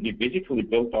 and we basically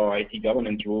built our IT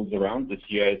governance rules around the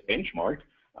CIS benchmark.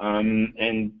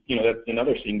 And that's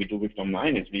another thing we do with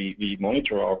Dome9 is we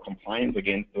monitor our compliance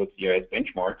against those CIS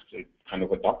benchmarks. So kind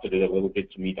of adopted it a little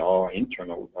bit to meet our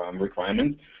internal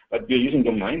requirements, but we're using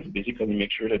Dome9 to basically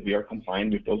make sure that we are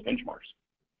compliant with those benchmarks.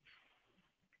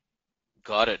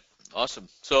 Got it. Awesome.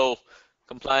 So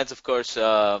compliance, of course,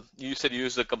 you said you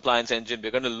use the compliance engine.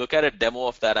 We're going to look at a demo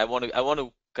of that. I want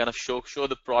to kind of show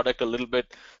the product a little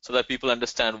bit so that people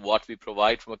understand what we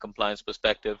provide from a compliance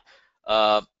perspective.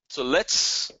 So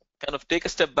let's kind of take a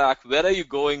step back. Where are you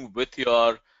going with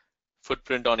your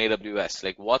footprint on AWS?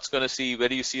 Like, where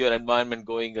do you see your environment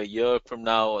going a year from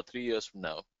now or 3 years from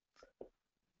now?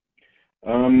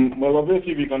 Well,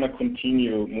 obviously, we're going to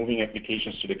continue moving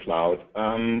applications to the cloud.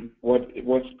 What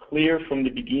was clear from the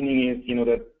beginning is,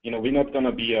 that we're not going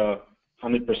to be a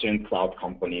 100% cloud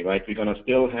company, right? We're going to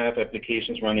still have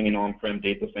applications running in on-prem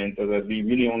data centers, as we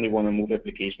really only want to move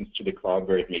applications to the cloud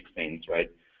where it makes sense, right?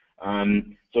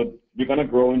 So we're going to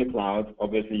grow in the cloud.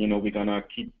 Obviously, we're going to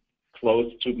keep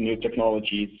close to new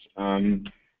technologies,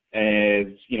 as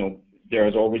there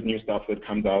is always new stuff that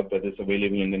comes out that is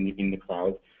available in the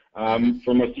cloud.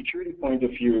 From a security point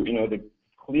of view, the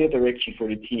clear direction for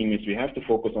the team is we have to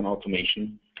focus on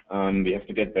automation. We have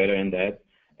to get better in that,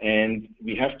 and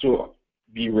we have to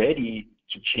be ready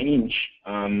to change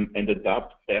and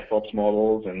adopt DevOps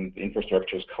models and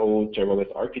infrastructure as code,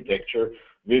 serverless architecture,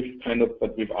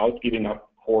 but without giving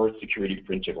up core security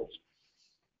principles.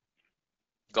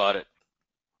 Got it.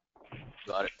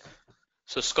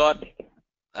 So Scott,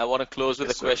 I want to close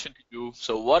with a question to you.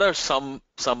 So what are some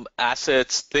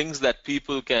assets, things that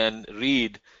people can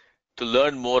read to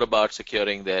learn more about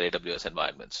securing their AWS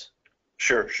environments?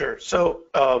 Sure. So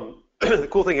the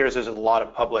cool thing here is there's a lot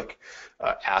of public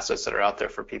assets that are out there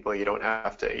for people. You don't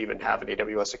have to even have an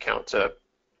AWS account to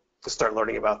start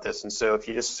learning about this. And so if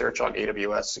you just search on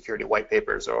AWS security white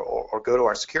papers or go to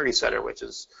our security center, which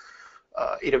is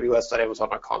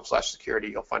aws.amazon.com/security,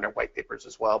 you'll find our white papers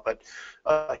as well. But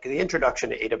the introduction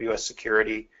to AWS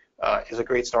security is a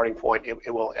great starting point.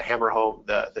 It will hammer home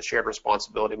the shared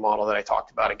responsibility model that I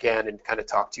talked about again, and kind of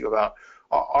talk to you about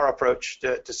our approach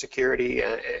to security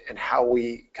and how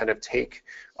we kind of take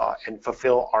and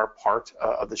fulfill our part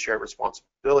of the shared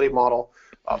responsibility model.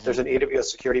 There's an AWS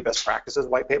security best practices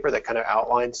white paper that kind of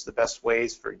outlines the best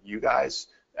ways for you guys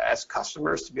as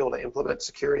customers to be able to implement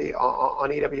security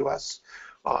on AWS.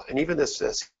 And even this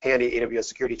handy AWS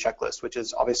security checklist, which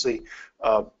is obviously,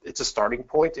 it's a starting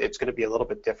point. It's going to be a little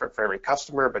bit different for every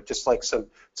customer, but just like some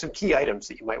key items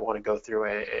that you might want to go through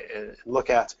and look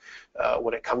at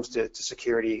when it comes to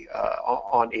security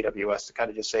on AWS, to kind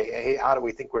of just say, hey, how do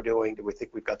we think we're doing? Do we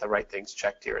think we've got the right things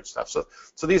checked here and stuff? So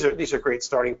these are great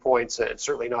starting points, and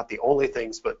certainly not the only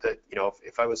things, but that,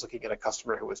 if I was looking at a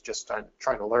customer who was just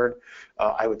trying to learn,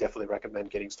 I would definitely recommend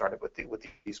getting started with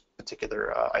these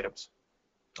particular items.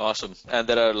 Awesome. And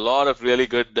there are a lot of really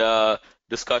good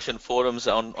discussion forums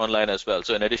online as well.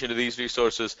 So in addition to these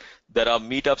resources, there are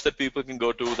meetups that people can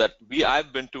go to that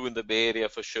I've been to in the Bay Area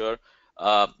for sure,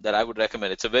 that I would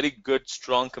recommend. It's a very good,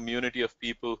 strong community of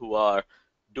people who are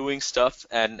doing stuff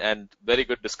and very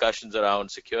good discussions around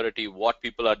security, what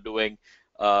people are doing.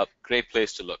 Great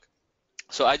place to look.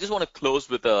 So I just want to close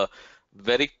with a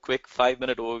very quick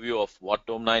 5-minute overview of what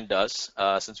Dome9 does.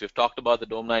 Since we've talked about the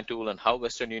Dome9 tool and how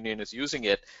Western Union is using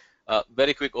it,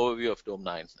 very quick overview of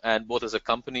Dome9, and both as a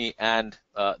company and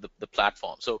the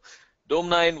platform. So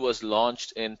Dome9 was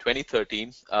launched in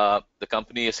 2013. The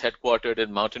company is headquartered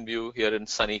in Mountain View here in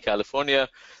sunny California,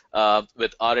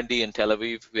 with R&D in Tel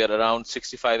Aviv. We are around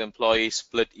 65 employees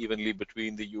split evenly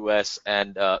between the US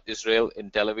and Israel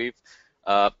in Tel Aviv.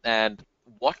 And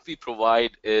what we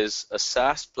provide is a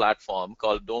SaaS platform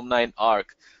called Dome9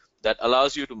 Arc that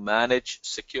allows you to manage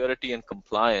security and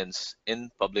compliance in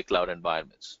public cloud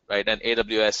environments, right? And we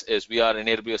are an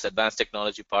AWS Advanced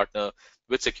Technology Partner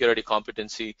with security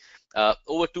competency.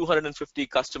 Over 250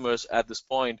 customers at this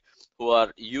point who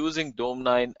are using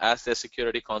Dome9 as their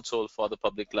security console for the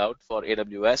public cloud for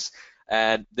AWS,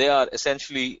 and they are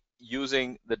essentially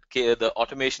using the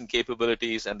automation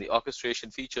capabilities and the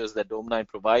orchestration features that Dome9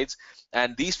 provides,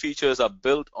 and these features are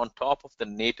built on top of the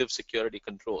native security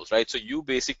controls, right? So you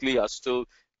basically are still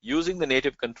using the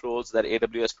native controls that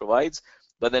AWS provides,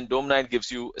 but then Dome9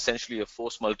 gives you essentially a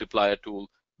force multiplier tool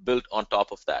built on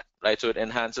top of that, right? So it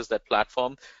enhances that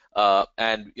platform,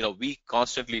 and we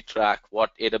constantly track what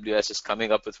AWS is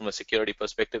coming up with from a security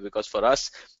perspective, because for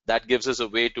us that gives us a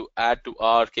way to add to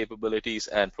our capabilities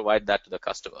and provide that to the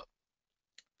customer.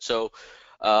 So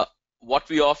what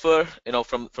we offer,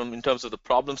 from in terms of the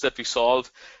problems that we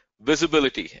solve,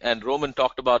 visibility, and Roman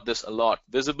talked about this a lot,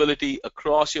 visibility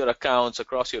across your accounts,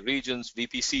 across your regions,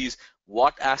 VPCs.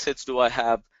 What assets do I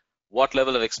have? What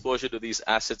level of exposure do these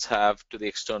assets have to the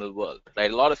external world,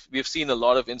 right? We've seen a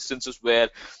lot of instances where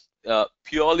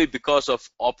purely because of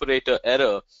operator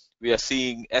error, we are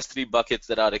seeing S3 buckets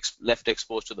that are left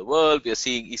exposed to the world. We are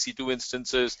seeing EC2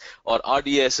 instances or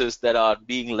RDSs that are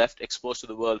being left exposed to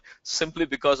the world simply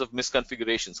because of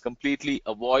misconfigurations, completely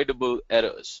avoidable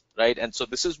errors, right? And so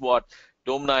this is what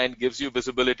Dome9 gives you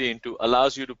visibility into,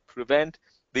 allows you to prevent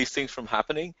these things from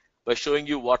happening by showing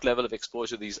you what level of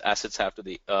exposure these assets have to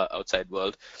the outside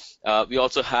world. We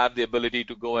also have the ability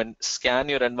to go and scan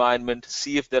your environment,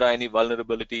 see if there are any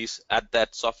vulnerabilities at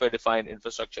that software-defined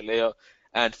infrastructure layer,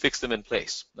 and fix them in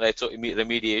place, right? So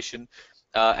remediation.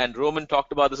 And Roman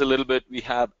talked about this a little bit. We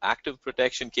have active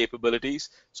protection capabilities.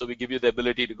 So we give you the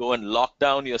ability to go and lock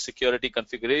down your security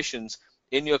configurations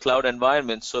in your cloud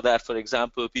environment so that, for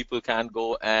example, people can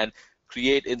go and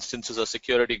create instances of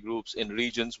security groups in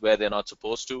regions where they're not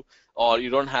supposed to, or you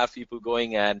don't have people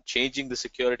going and changing the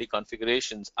security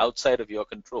configurations outside of your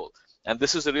control. And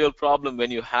this is a real problem when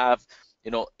you have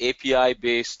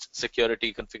API-based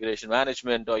security configuration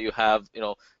management, or you have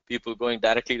people going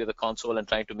directly to the console and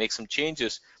trying to make some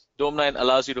changes. Dome9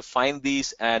 allows you to find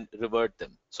these and revert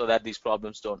them so that these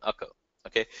problems don't occur.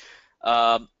 Okay.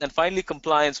 And finally,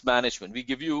 compliance management. We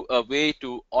give you a way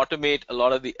to automate a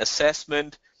lot of the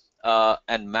assessment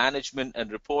and management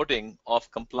and reporting of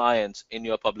compliance in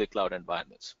your public cloud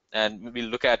environments. And we'll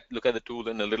look at the tool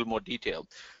in a little more detail.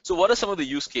 So what are some of the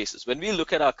use cases? When we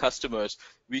look at our customers,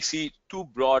 we see two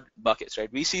broad buckets,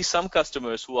 right? We see some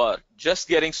customers who are just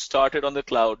getting started on the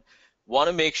cloud, want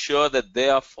to make sure that they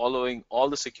are following all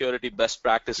the security best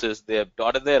practices, they have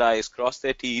dotted their I's, crossed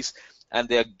their T's, and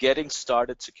they are getting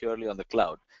started securely on the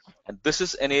cloud. And this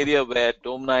is an area where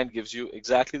Dome9 gives you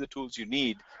exactly the tools you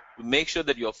need to make sure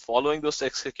that you're following those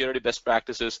security best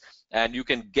practices and you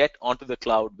can get onto the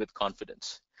cloud with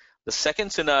confidence. The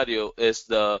second scenario is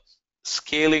the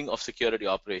scaling of security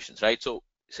operations, right? So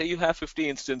say you have 50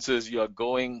 instances, you're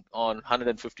going on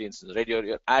 150 instances, right?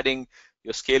 You're adding,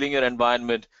 you're scaling your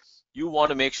environment. You want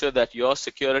to make sure that your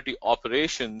security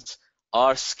operations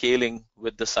are scaling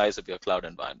with the size of your cloud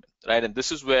environment, right? And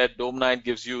this is where Dome9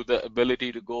 gives you the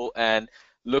ability to go and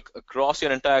look across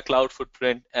your entire cloud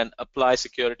footprint and apply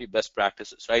security best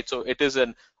practices, right? So it is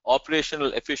an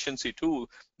operational efficiency tool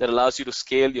that allows you to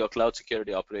scale your cloud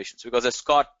security operations. Because as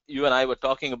Scott, you and I were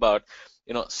talking about,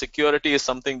 security is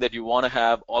something that you want to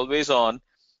have always on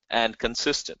and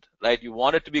consistent, right? You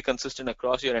want it to be consistent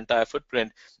across your entire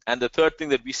footprint. And the third thing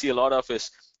that we see a lot of is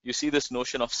you see this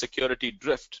notion of security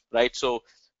drift, right? So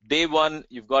day one,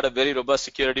 you've got a very robust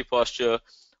security posture.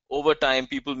 Over time,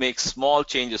 people make small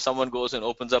changes. Someone goes and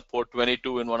opens up port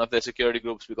 22 in one of their security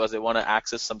groups because they want to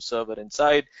access some server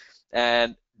inside.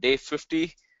 And day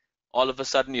 50, all of a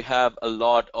sudden, you have a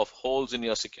lot of holes in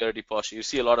your security posture. You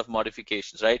see a lot of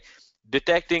modifications, right?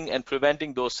 Detecting and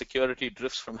preventing those security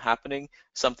drifts from happening,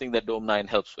 something that Dome9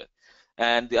 helps with.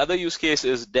 And the other use case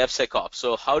is DevSecOps.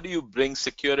 So how do you bring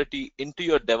security into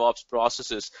your DevOps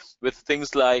processes with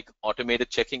things like automated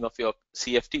checking of your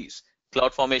CFTs,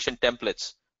 CloudFormation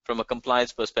templates from a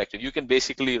compliance perspective? You can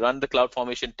basically run the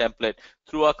CloudFormation template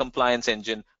through our compliance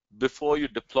engine before you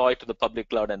deploy to the public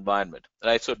cloud environment,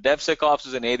 right? So DevSecOps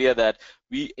is an area that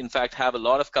we, in fact, have a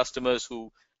lot of customers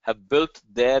who have built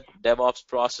their DevOps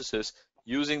processes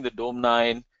using the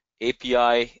Dome9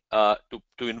 API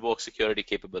to invoke security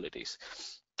capabilities.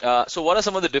 So what are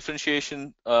some of the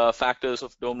differentiation factors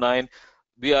of Dome9?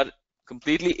 We are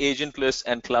completely agentless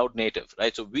and cloud native,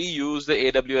 right? So we use the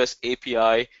AWS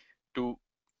API to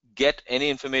get any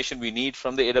information we need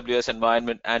from the AWS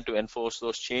environment and to enforce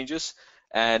those changes.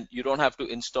 And you don't have to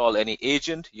install any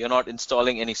agent. You're not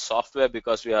installing any software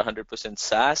because we are 100%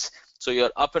 SaaS. So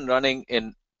you're up and running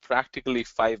in practically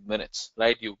 5 minutes,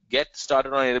 right? You get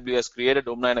started on AWS, create a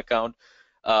Dome9 account,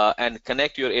 and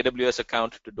connect your AWS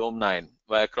account to Dome9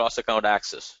 via cross-account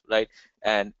access, right?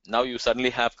 And now you suddenly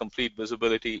have complete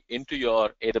visibility into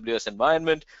your AWS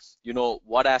environment. You know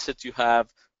what assets you have,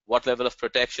 what level of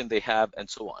protection they have, and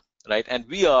so on, right? And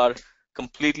we are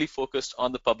completely focused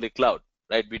on the public cloud,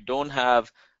 right? We don't have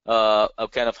a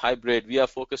kind of hybrid. We are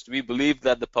focused. We believe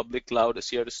that the public cloud is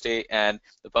here to stay, and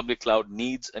the public cloud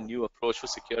needs a new approach for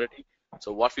security.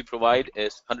 So what we provide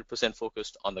is 100%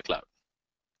 focused on the cloud.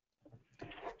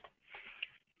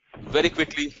 Very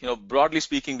quickly, broadly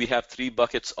speaking, we have three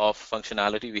buckets of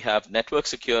functionality. We have network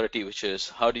security, which is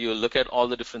how do you look at all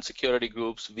the different security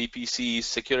groups, VPCs,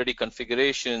 security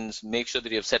configurations, make sure that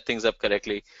you have set things up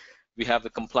correctly. We have the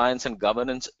compliance and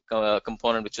governance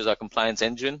component, which is our compliance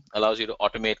engine, allows you to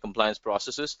automate compliance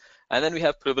processes. And then we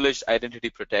have privileged identity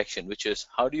protection, which is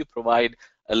how do you provide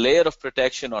a layer of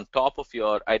protection on top of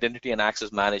your identity and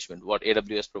access management, what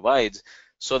AWS provides,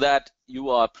 so that you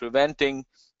are preventing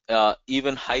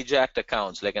even hijacked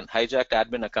accounts, like an hijacked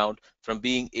admin account, from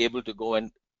being able to go and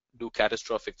do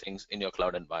catastrophic things in your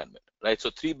cloud environment, right? So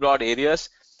three broad areas: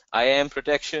 IAM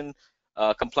protection,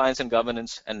 compliance and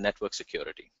governance, and network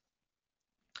security.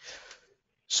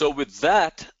 So with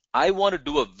that, I want to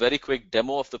do a very quick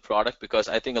demo of the product, because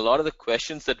I think a lot of the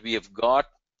questions that we have got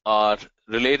are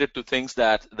related to things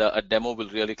that a demo will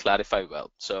really clarify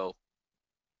well. So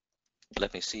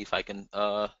let me see if I can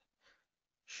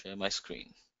share my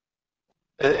screen.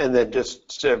 And then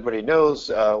just so everybody knows,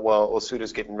 while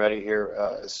Osuda's getting ready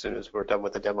here, as soon as we're done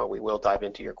with the demo, we will dive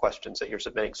into your questions that you're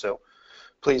submitting. So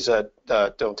please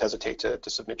don't hesitate to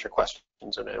submit your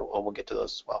questions, and we'll get to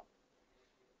those as well.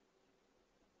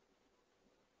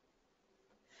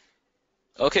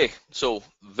 Okay, so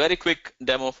very quick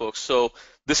demo, folks. So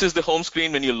this is the home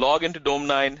screen. When you log into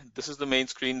Dome9, this is the main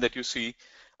screen that you see,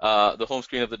 the home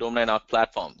screen of the Dome9 Arc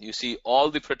platform. You see all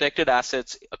the protected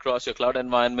assets across your cloud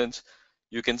environments.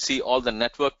 You can see all the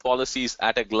network policies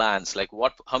at a glance, like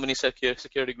how many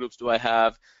security groups do I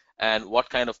have, and what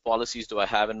kind of policies do I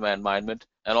have in my environment,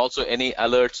 and also any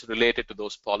alerts related to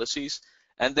those policies.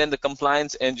 And then the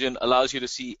compliance engine allows you to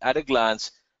see at a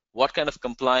glance what kind of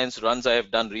compliance runs I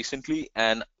have done recently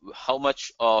and how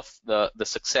much of the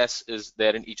success is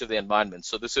there in each of the environments.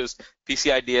 So this is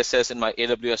PCI DSS in my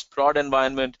AWS prod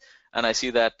environment, and I see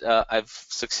that I've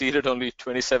succeeded only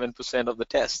 27% of the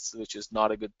tests, which is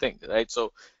not a good thing, right?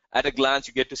 So at a glance,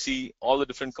 you get to see all the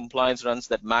different compliance runs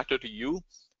that matter to you.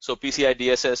 So PCI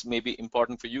DSS may be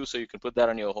important for you, so you can put that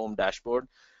on your home dashboard.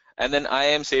 And then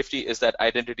IAM safety is that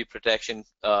identity protection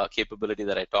capability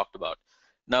that I talked about.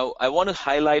 Now, I want to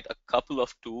highlight a couple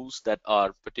of tools that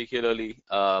are particularly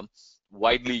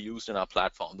widely used in our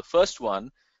platform. The first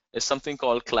one is something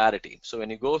called Clarity. So when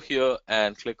you go here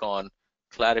and click on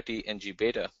Clarity NG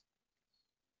Beta,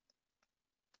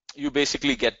 you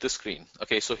basically get this screen.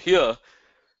 Okay, so here,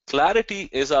 Clarity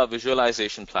is our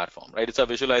visualization platform, right? It's a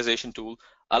visualization tool,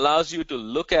 allows you to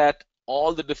look at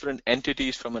all the different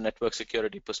entities from a network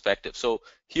security perspective. So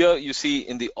here you see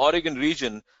in the Oregon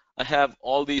region, I have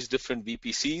all these different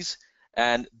VPCs,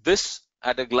 and this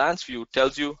at a glance view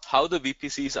tells you how the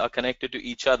VPCs are connected to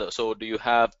each other. So do you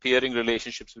have peering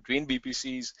relationships between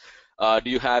VPCs? Do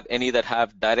you have any that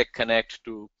have direct connect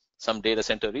to some data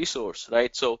center resource,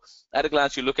 right? So at a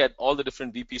glance, you look at all the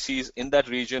different VPCs in that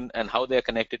region and how they're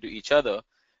connected to each other.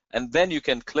 And then you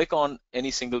can click on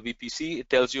any single VPC. It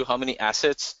tells you how many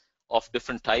assets of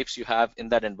different types you have in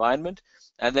that environment.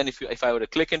 And then if I were to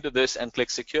click into this and click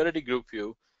Security Group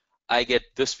View, I get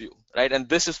this view, right? And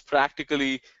this is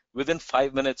practically within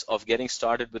 5 minutes of getting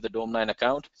started with the Dome9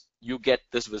 account, you get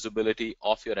this visibility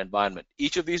of your environment.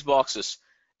 Each of these boxes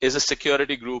is a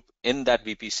security group in that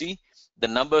VPC. The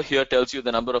number here tells you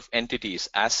the number of entities,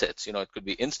 assets. You know, it could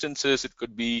be instances, it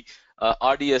could be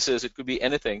RDSs, it could be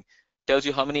anything. Tells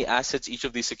you how many assets each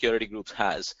of these security groups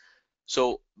has.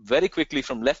 So very quickly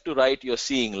from left to right, you're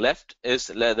seeing left is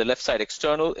the left side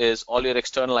external is all your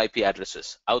external IP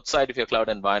addresses outside of your cloud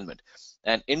environment.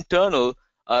 And internal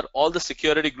are all the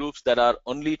security groups that are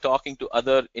only talking to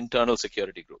other internal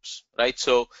security groups, right?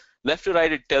 So left to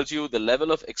right, it tells you the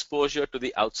level of exposure to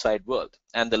the outside world.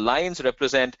 And the lines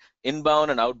represent inbound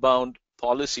and outbound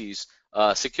policies,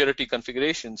 security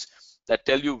configurations that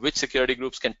tell you which security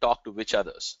groups can talk to which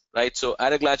others, right? So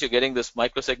at a glance, you're getting this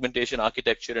microsegmentation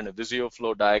architecture and a Visio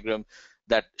flow diagram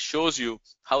that shows you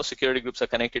how security groups are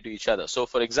connected to each other. So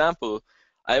for example,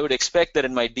 I would expect that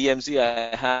in my DMZ,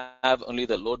 I have only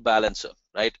the load balancer,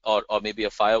 right? Or maybe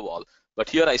a firewall. But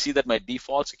here I see that my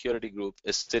default security group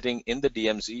is sitting in the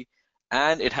DMZ,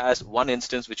 and it has one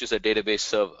instance, which is a database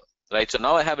server, right? So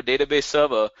now I have a database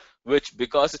server, which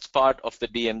because it's part of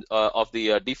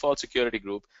the default security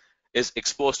group, is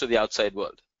exposed to the outside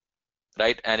world,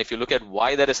 right? And if you look at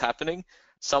why that is happening,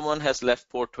 someone has left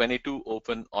port 22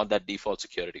 open on that default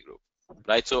security group,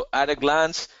 right? So at a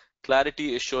glance,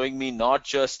 Clarity is showing me not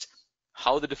just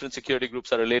how the different security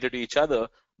groups are related to each other,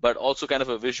 but also kind of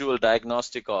a visual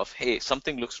diagnostic of, hey,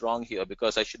 something looks wrong here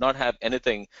because I should not have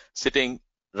anything sitting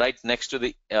right next to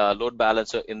the load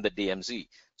balancer in the DMZ.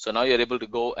 So now you're able to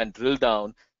go and drill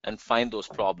down and find those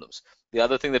problems. The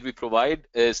other thing that we provide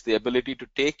is the ability to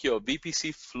take your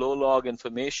VPC flow log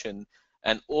information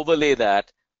and overlay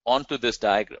that onto this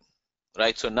diagram,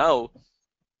 right? So now,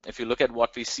 if you look at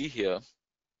what we see here,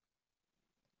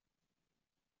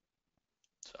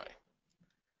 sorry,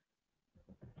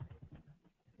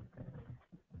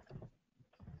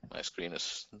 my screen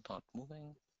is not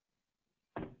moving.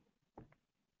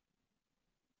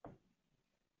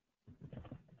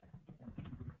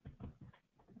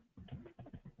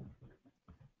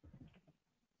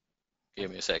 Give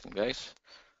me a second, guys.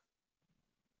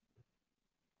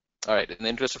 All right, in the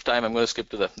interest of time, I'm going to skip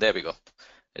to there we go.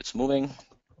 It's moving.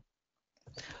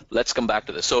 Let's come back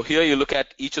to this. So here you look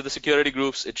at each of the security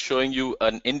groups. It's showing you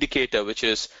an indicator, which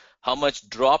is how much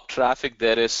drop traffic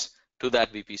there is to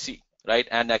that VPC, right?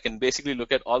 And I can basically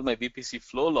look at all my VPC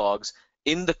flow logs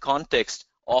in the context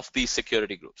of these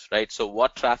security groups, right? So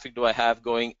what traffic do I have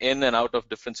going in and out of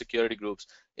different security groups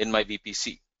in my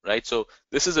VPC, right? So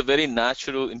this is a very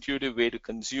natural, intuitive way to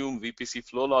consume VPC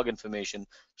flow log information,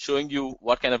 showing you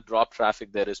what kind of drop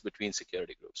traffic there is between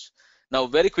security groups. Now,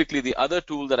 very quickly, the other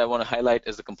tool that I want to highlight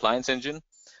is the Compliance Engine.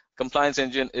 Compliance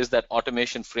Engine is that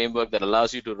automation framework that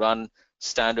allows you to run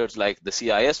standards like the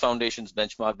CIS Foundations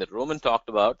benchmark that Roman talked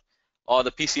about, or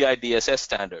the PCI DSS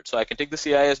standard. So I can take the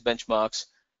CIS benchmarks.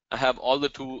 I have all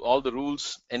the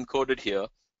rules encoded here.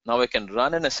 Now I can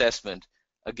run an assessment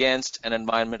against an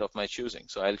environment of my choosing.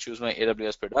 So I'll choose my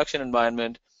AWS production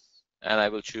environment, and I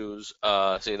will choose,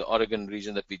 say, the Oregon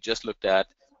region that we just looked at,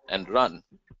 and run.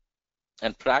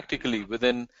 And practically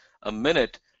within a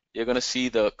minute, you're going to see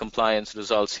the compliance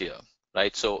results here,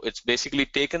 right? So it's basically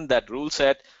taken that rule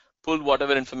set, pulled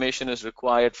whatever information is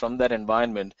required from that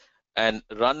environment, and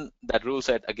run that rule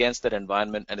set against that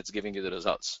environment, and it's giving you the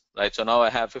results, right? So now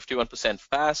I have 51%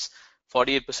 pass,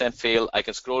 48% fail. I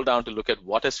can scroll down to look at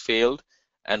what has failed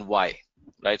and why,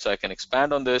 right? So I can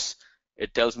expand on this.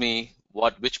 It tells me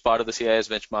which part of the CIS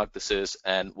benchmark this is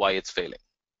and why it's failing.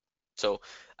 So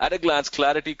at a glance,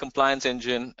 clarity, compliance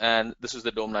engine, and this is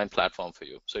the Dome9 platform for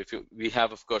you. So we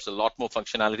have, of course, a lot more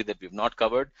functionality that we've not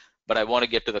covered, but I want to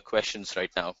get to the questions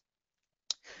right now.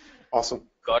 Awesome.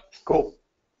 Scott? Cool.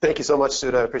 Thank you so much,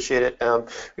 Sudha. I appreciate it. We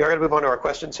are going to move on to our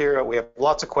questions here. We have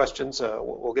lots of questions.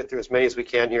 We'll get through as many as we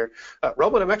can here.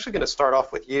 Roman, I'm actually going to start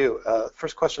off with you.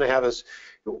 First question I have is,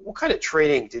 what kind of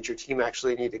training did your team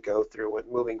actually need to go through when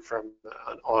moving from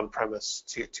an on-premise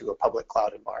to a public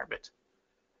cloud environment?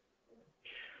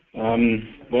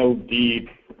 Well,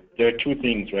 there are two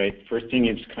things, right? First thing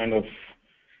is kind of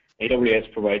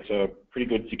AWS provides a pretty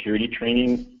good security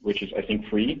training, which is, I think,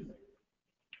 free,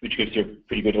 which gives you a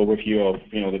pretty good overview of,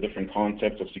 the different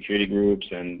concepts of security groups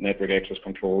and network access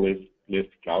control list,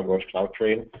 CloudWatch,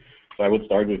 CloudTrail. So I would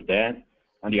start with that.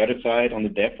 On the other side, on the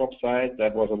DevOps side,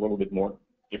 that was a little bit more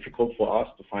difficult for us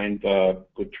to find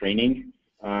good training.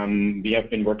 We have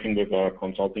been working with a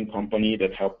consulting company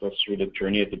that helped us through the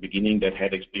journey at the beginning that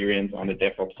had experience on the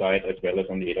DevOps side as well as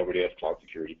on the AWS Cloud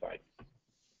Security side.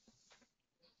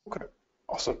 Okay,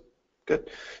 awesome,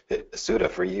 good. Sudha,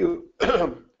 for you,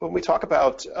 when we talk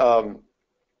about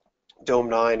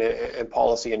Dome9 and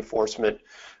policy enforcement,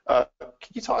 can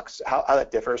you talk how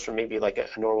that differs from maybe like a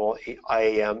normal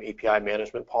IAM API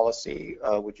management policy?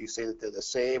 Would you say that they're the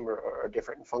same or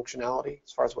different in functionality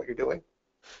as far as what you're doing?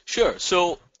 Sure.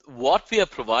 So what we are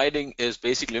providing is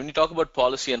basically, when you talk about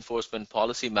policy enforcement,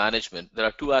 policy management, there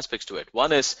are two aspects to it.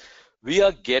 One is we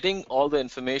are getting all the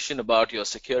information about your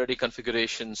security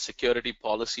configurations, security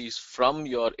policies from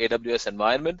your AWS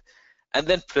environment, and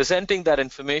then presenting that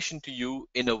information to you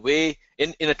in a way,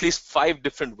 in at least 5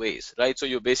 different ways, right? So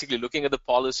you're basically looking at the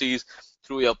policies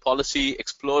through your policy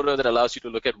explorer that allows you to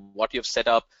look at what you've set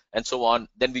up and so on.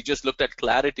 Then we just looked at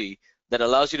clarity that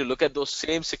allows you to look at those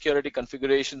same security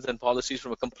configurations and policies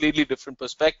from a completely different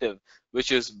perspective,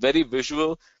 which is very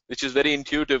visual, which is very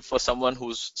intuitive for someone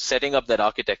who's setting up that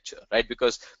architecture, right?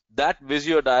 Because that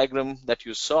Visio diagram that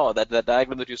you saw, that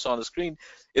diagram that you saw on the screen,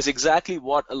 is exactly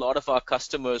what a lot of our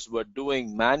customers were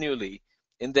doing manually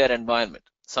in their environment,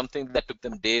 something that took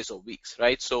them days or weeks,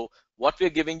 right? So what we're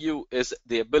giving you is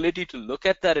the ability to look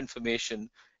at that information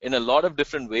in a lot of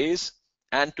different ways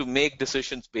and to make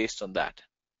decisions based on that.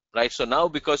 Right, so now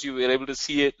because you were able to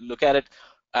see it, look at it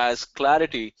as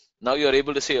clarity, now you're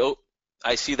able to say, oh,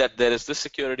 I see that there is this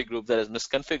security group that is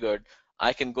misconfigured.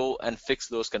 I can go and fix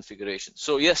those configurations.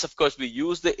 So yes, of course, we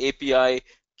use the API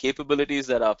capabilities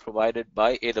that are provided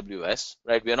by AWS,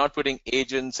 right? We are not putting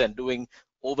agents and doing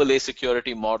overlay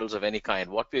security models of any kind.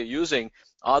 What we're using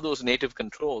are those native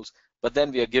controls, but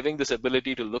then we are giving this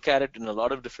ability to look at it in a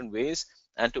lot of different ways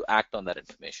and to act on that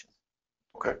information.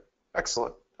 Okay,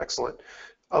 excellent, excellent.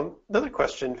 Another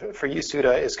question for you,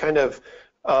 Sudha, is kind of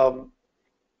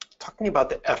talking about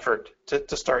the effort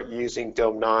to start using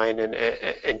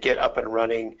Dome9 and get up and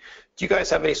running. Do you guys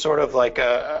have any sort of like,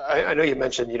 I know you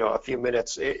mentioned, a few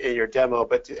minutes in your demo,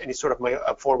 but any sort of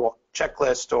a formal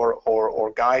checklist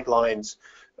or guidelines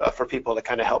for people to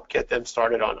kind of help get them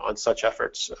started on such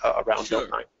efforts around Sure.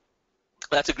 Dome9?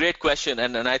 That's a great question,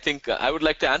 and I think I would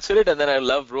like to answer it, and then I'd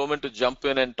love Roman to jump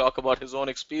in and talk about his own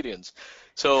experience.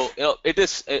 So,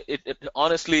 it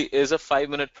honestly is a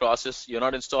 5-minute process. You're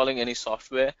not installing any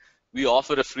software. We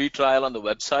offer a free trial on the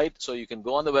website, so you can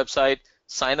go on the website,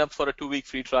 sign up for a 2-week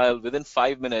free trial. Within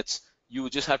 5 minutes, you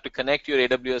just have to connect your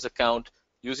AWS account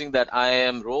using that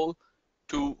IAM role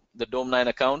to the Dome9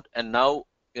 account, and now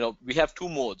we have 2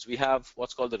 modes. We have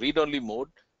what's called the read-only mode,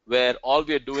 where all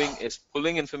we are doing is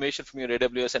pulling information from your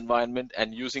AWS environment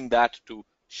and using that to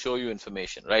show you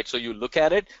information, right? So you look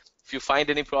at it. If you find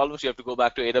any problems, you have to go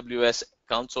back to AWS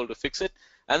console to fix it.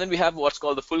 And then we have what's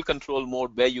called the full control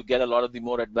mode, where you get a lot of the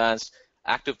more advanced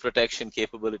active protection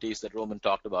capabilities that Roman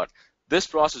talked about. This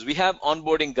process, we have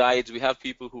onboarding guides. We have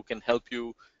people who can help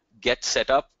you get set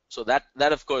up. So that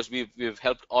of course, we've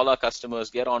helped all our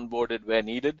customers get onboarded where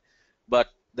needed. But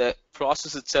the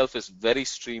process itself is very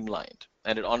streamlined,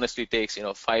 and it honestly takes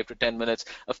 5 to 10 minutes.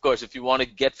 Of course, if you want to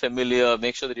get familiar,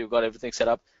 make sure that you've got everything set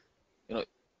up.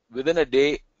 Within a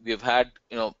day, we've had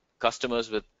customers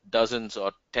with dozens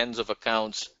or tens of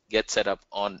accounts get set up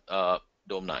on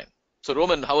Dome9. So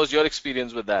Roman, how was your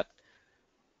experience with that?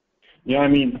 Yeah, I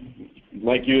mean,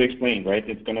 like you explained, right?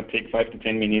 It's going to take 5 to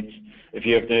 10 minutes. If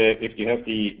you have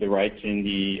the rights in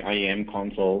the IAM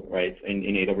console, right? In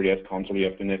AWS console, you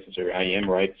have the necessary IAM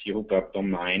rights. You hook up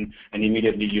Dome9, and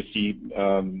immediately you see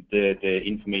the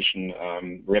information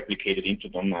replicated into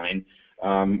Dome9.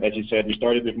 As you said, we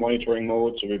started with monitoring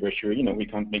mode, so we were sure we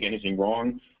can't make anything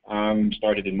wrong.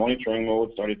 Started in monitoring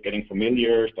mode, started getting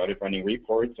familiar, started running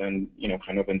reports, and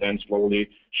and then slowly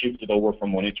shifted over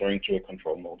from monitoring to a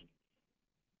control mode.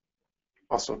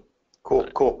 Awesome.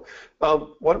 Cool.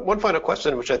 One final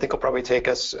question, which I think will probably take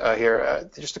us here.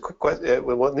 Just a quick question.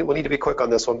 We'll need to be quick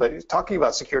on this one, but talking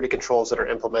about security controls that are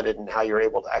implemented and how you're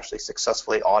able to actually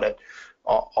successfully audit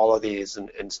all of these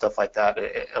and stuff like that.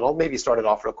 And I'll maybe start it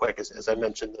off real quick. As I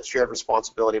mentioned, the shared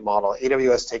responsibility model.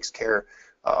 AWS takes care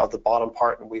of the bottom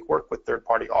part, and we work with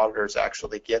third-party auditors to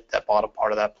actually get that bottom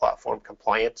part of that platform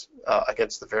compliant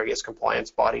against the various compliance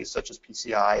bodies such as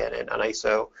PCI and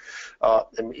ISO.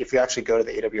 And if you actually go to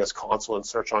the AWS console and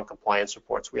search on compliance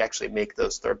reports, we actually make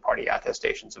those third-party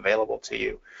attestations available to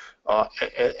you.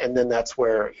 And then that's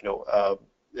where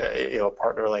a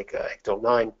partner like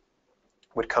Dome9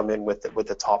 would come in with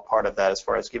the top part of that as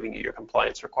far as giving you your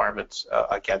compliance requirements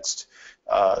against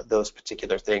those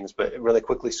particular things. But really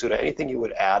quickly, Sudha, anything you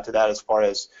would add to that as far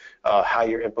as how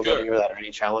you're implementing Sure. that or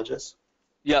any challenges?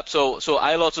 Yeah, so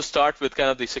I'll also start with kind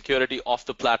of the security of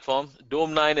the platform.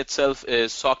 Dome9 itself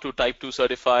is SOC 2 Type 2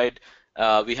 certified.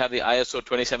 We have the ISO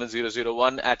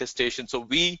 27001 attestation. So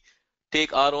we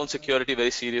take our own security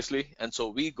very seriously, and so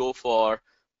we go for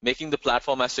making the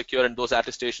platform as secure, and those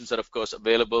attestations are of course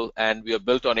available, and we are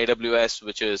built on AWS,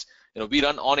 which is, we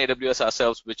run on AWS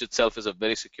ourselves, which itself is a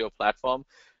very secure platform.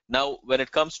 Now, when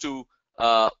it comes to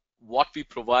what we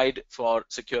provide for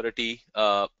security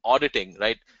auditing,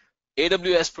 right?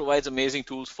 AWS provides amazing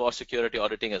tools for security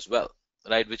auditing as well,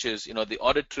 right? Which is, the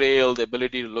audit trail, the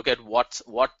ability to look at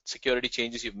what security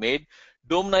changes you've made.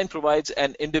 Dome9 provides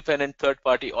an independent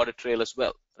third-party audit trail as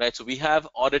well, right? So we have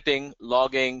auditing,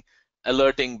 logging,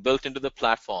 alerting built into the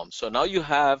platform. So now you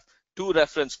have 2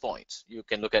 reference points. You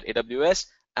can look at AWS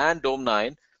and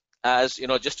Dome9 as,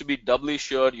 just to be doubly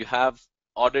sure you have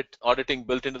auditing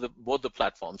built into both the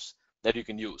platforms that you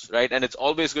can use, right? And it's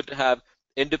always good to have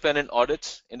independent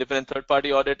audits, independent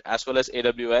third-party audit, as well as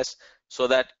AWS, so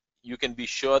that you can be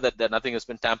sure that nothing has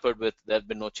been tampered with, there have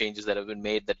been no changes that have been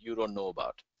made that you don't know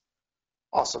about.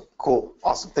 Awesome, cool,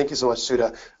 awesome. Thank you so much,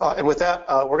 Sudha. And with that,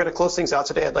 we're going to close things out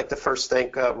today. I'd like to first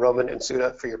thank Roman and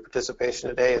Sudha for your participation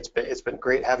today. It's been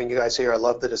great having you guys here. I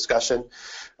love the discussion.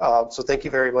 So thank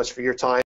you very much for your time.